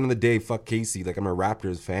at the end of the day, fuck Casey. Like I'm a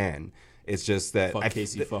Raptors fan. It's just that Fuck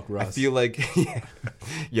Casey, fuck Russ. I feel like,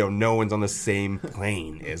 no one's on the same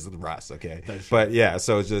plane as Russ. Okay, but yeah.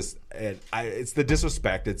 So it's just And it's the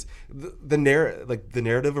disrespect. It's the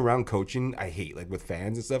narrative around coaching. I hate like with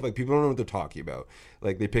fans and stuff. Like people don't know what they're talking about.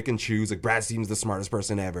 Like they pick and choose. Like Brad Stevens the smartest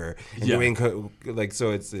person ever. And Dwayne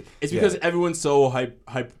so it's because everyone's so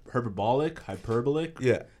hyperbolic.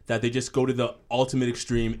 Yeah. That they just go to the ultimate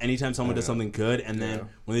extreme anytime someone does something good, and then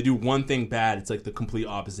when they do one thing bad, it's like the complete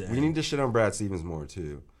opposite. We need to shit on Brad Stevens more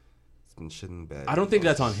too. Shitting bad. I don't think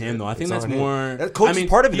that's on him though. I think that's more. Coach is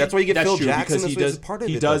part of it. That's why you get Phil Jackson.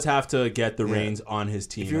 He does have to get the reins on his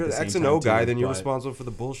team. If you're an X and O guy, then you're responsible for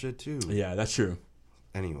the bullshit too. Yeah, that's true.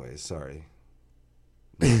 Anyways, sorry.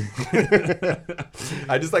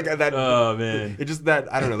 I just like that. Oh man, it's just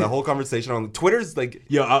that I don't know. The whole conversation on Twitter's like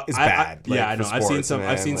is bad. I know.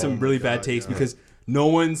 I've seen some really bad takes because no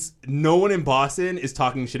one in Boston is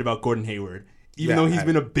talking shit about Gordon Hayward. Even though he's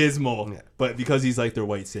been abysmal, but because he's like their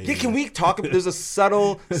white savior. Yeah, can we talk about? There's a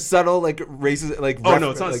subtle like racist like. Oh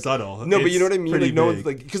no, it's not subtle. No, but you know what I mean. Like no one's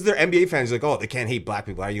like because they're NBA fans. Like they can't hate black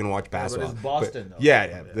people. How are you gonna watch basketball? But it's Boston. But,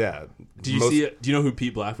 yeah. Do you know who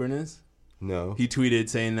Pete Blackburn is? No. He tweeted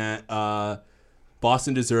saying that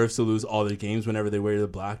Boston deserves to lose all their games whenever they wear the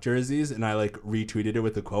black jerseys, and I like retweeted it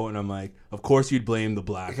with a quote, and I'm like, of course you'd blame the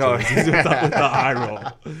black jerseys with the eye roll.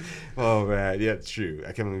 Oh man, yeah, it's true.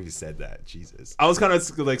 I can't believe you said that. Jesus. I was kind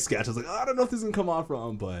of like sketch. I was like, I don't know if this is gonna come off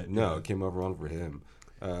wrong, but no, it came off wrong for him.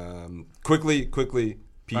 Quickly.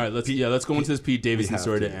 Pete, all right, let's go into this Pete Davidson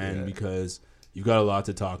story to end because you've got a lot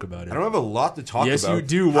to talk about it. I don't have a lot to talk about. Yes, you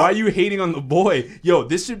do. Why are you hating on the boy? Yo,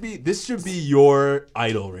 this should be your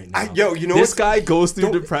idol right now. You know this guy goes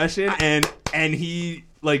through depression and he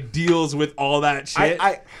like deals with all that shit.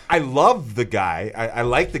 I love the guy. I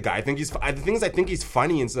like the guy. I think I think he's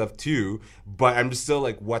funny and stuff too. But I'm just still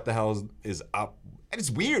like, what the hell is up? And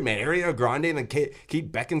it's weird, man. Ariana Grande and then Kate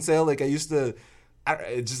Beckinsale. Like I used to.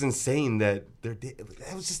 It's just insane that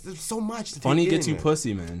there's so much. Funny gets you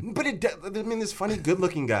pussy, man. But there's funny,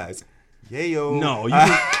 good-looking guys. Yayo. No,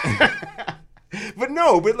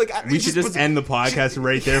 but like we should just end the podcast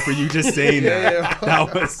right there for you just saying that.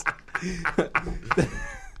 That was.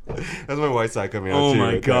 That's my white side coming out. Oh too,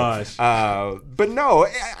 my right gosh. But no,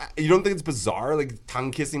 you don't think it's bizarre? Like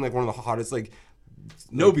tongue kissing, like one of the hottest, like.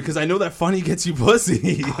 No, because I know that funny gets you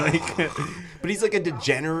pussy. Like, but he's like a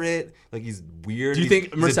degenerate. Like he's weird. Do you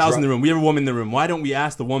think Marcel's in the room? We have a woman in the room. Why don't we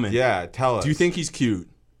ask the woman? Yeah, tell us. Do you think he's cute?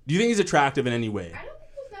 Do you think he's attractive in any way? I don't think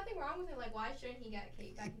there's nothing wrong with him. Like, why shouldn't he get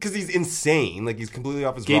Kate Beckinsale? Because he's insane. Like he's completely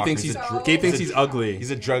off his Gabe rocker. thinks he's ugly.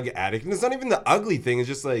 He's a drug addict. And it's not even the ugly thing. It's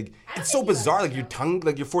just like it's so bizarre. Like you're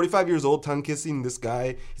 45 years old, tongue kissing this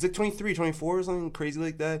guy. He's like 23, 24 or something crazy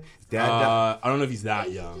like that. His dad. I don't know if he's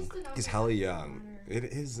that young. He's hella young. It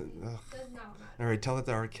is. All right, tell it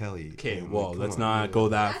to R. Kelly. Okay, well, let's not go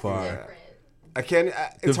that far. I can't.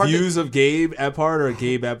 The views of Gabe Epard are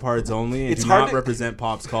Gabe Epard's only, and do not represent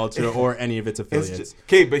Pop's Culture or any of its affiliates.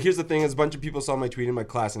 Okay, but here's the thing: is a bunch of people saw my tweet in my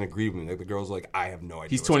class and agreed with me. Like the girls, were like I have no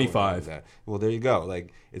idea. He's 25. Well, there you go.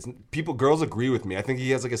 Like girls agree with me. I think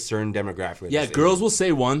he has like a certain demographic. Yeah, girls will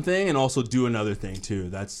say one thing and also do another thing too.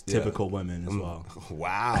 That's typical women as well.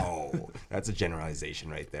 Wow, that's a generalization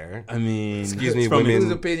right there. I mean, excuse me, women.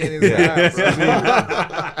 Whose opinion is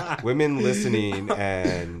that? Women listening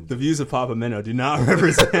and the views of Papa Minnow do not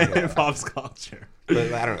represent Pop's Culture.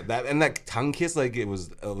 But I don't know that tongue kiss. Like it was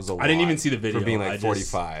a lot. I didn't even see the video for being like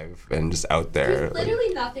 45 and just out there. There's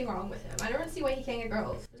literally nothing wrong with him. I don't see why he can't get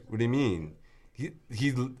girls. What do you mean? You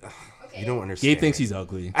don't understand. Gabe thinks he's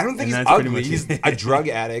ugly. I don't think he's ugly. He's a drug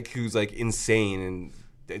addict who's like insane and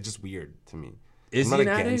it's just weird to me. Is I'm he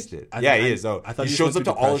not an against addict? it. He is. I thought he shows up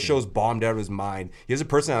to all his shows bombed out of his mind. He has a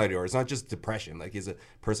personality disorder. It's not just depression. Like he's a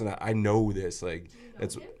person. I know this. Like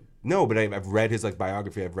it's. No, but I've read his like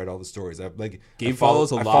biography. I've read all the stories. Gabe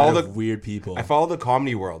follows a lot of weird people. I follow the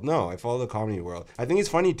comedy world. No, I follow the comedy world. I think he's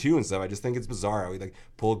funny too and stuff. I just think it's bizarre how he like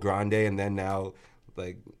pulled Grande and then now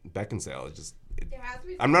like Beckinsale. It's just.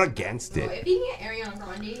 I'm not against it. If you can get Ariana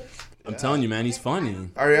Grande. I'm telling you, man, he's funny.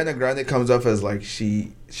 Ariana Grande comes off as like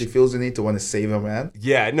she feels the need to want to save a man.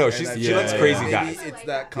 Yeah, no, she likes crazy guys. Maybe it's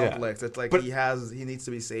that complex. It's like he needs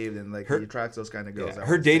to be saved and like he attracts those kind of girls.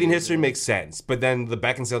 Her dating history makes sense, but then the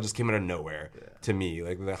Beckinsale just came out of nowhere to me.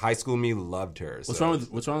 Like the high school me loved her.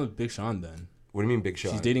 What's wrong with Big Sean then? What do you mean Big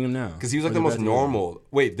Sean? She's dating him now. Because he was like the most normal.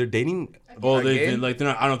 Wait, they're dating? Oh, they've been like they're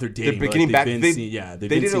not. I don't know if they're dating. They're beginning back. They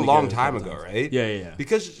did it a long together time ago, right? Yeah.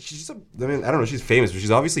 Because she's. I mean, I don't know. She's famous, but she's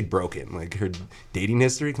obviously broken. Like her dating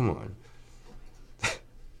history. Come on.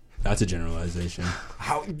 That's a generalization.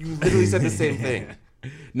 How you literally said the same thing.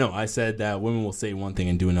 No, I said that women will say one thing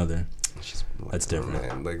and do another. That's different.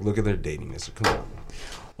 Man. Like, look at their dating history. Come on.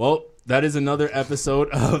 Well, that is another episode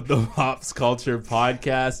of the Pops Culture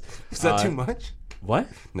Podcast. Is that too much? What?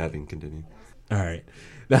 Nothing. Continue. All right.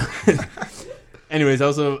 Anyways, that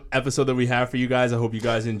was an episode that we have for you guys. I hope you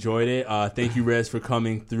guys enjoyed it. Thank you, Rez, for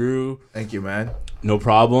coming through. Thank you, man. No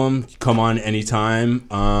problem. Come on anytime.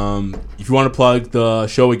 If you want to plug the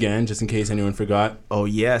show again, just in case anyone forgot. Oh,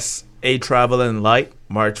 yes. A Travel and Light,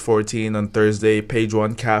 March 14 on Thursday, Page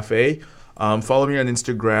One Cafe. Follow me on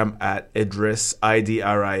Instagram at Idris,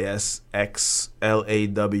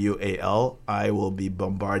 IDRISXLAWAL. I will be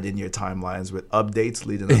bombarding your timelines with updates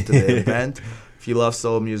leading up to the event. If you love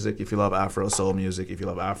soul music, if you love Afro soul music, if you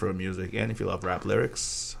love Afro music, and if you love rap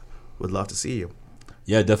lyrics, would love to see you.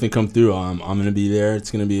 Yeah, definitely come through. I'm going to be there. It's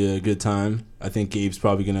going to be a good time. I think Gabe's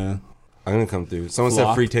probably going to... I'm going to come through. Someone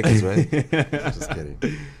said free tickets, right? Just kidding.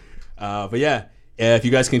 But yeah, if you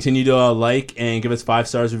guys continue to like and give us 5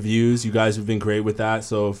 stars reviews, you guys have been great with that.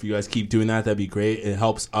 So if you guys keep doing that, that'd be great. It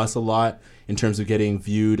helps us a lot in terms of getting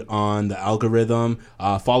viewed on the algorithm.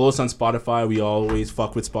 Follow us on Spotify. We always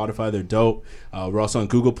fuck with Spotify. They're dope. We're also on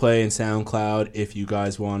Google Play and SoundCloud if you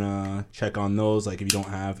guys want to check on those. Like if you don't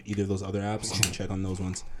have either of those other apps, you can check on those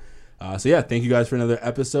ones. So yeah, thank you guys for another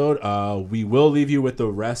episode. We will leave you with the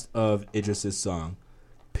rest of Idris's song.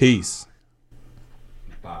 Peace.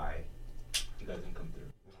 Bye. You guys can come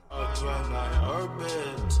through.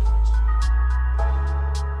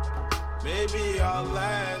 Maybe I'll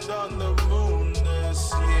land on the moon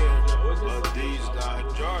this year, but these not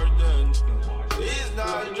Jordans. These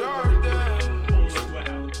not Jordans.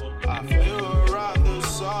 I flew around the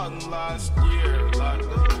sun last year like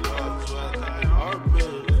the bugs when I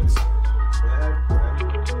orbit.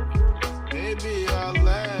 Maybe I'll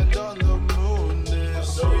land on the moon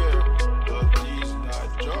this year, but these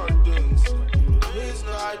not Jordans. These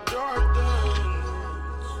not Jordans.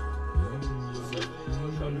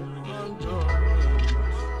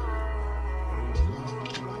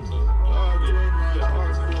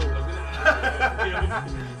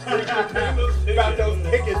 Got those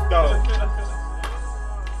tickets though.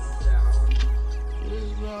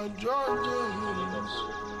 These not Jordans.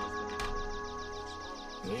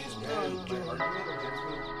 These not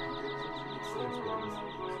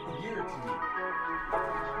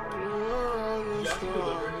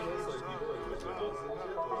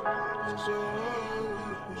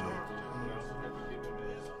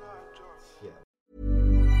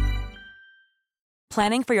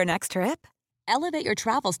Planning for your next trip? Elevate your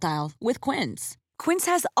travel style with Quince. Quince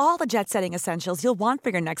has all the jet-setting essentials you'll want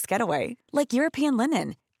for your next getaway, like European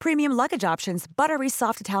linen, premium luggage options, buttery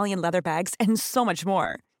soft Italian leather bags, and so much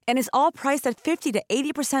more. And is all priced at 50 to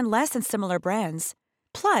 80% less than similar brands.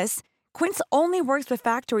 Plus, Quince only works with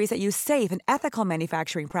factories that use safe and ethical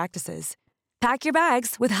manufacturing practices. Pack your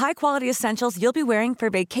bags with high-quality essentials you'll be wearing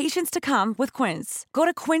for vacations to come with Quince. Go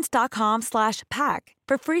to quince.com/pack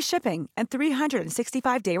for free shipping and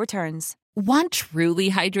 365-day returns. Want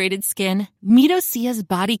truly hydrated skin? Meet Osea's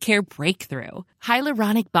Body Care Breakthrough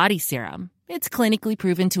Hyaluronic Body Serum. It's clinically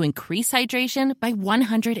proven to increase hydration by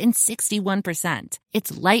 161%.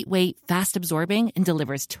 It's lightweight, fast-absorbing, and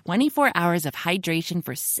delivers 24 hours of hydration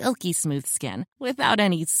for silky smooth skin without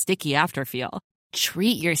any sticky afterfeel.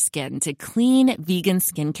 Treat your skin to clean, vegan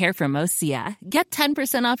skincare from Osea. Get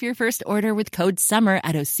 10% off your first order with code SUMMER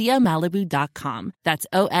at OseaMalibu.com. That's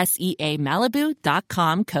OSEA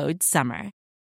Malibu.com, code SUMMER.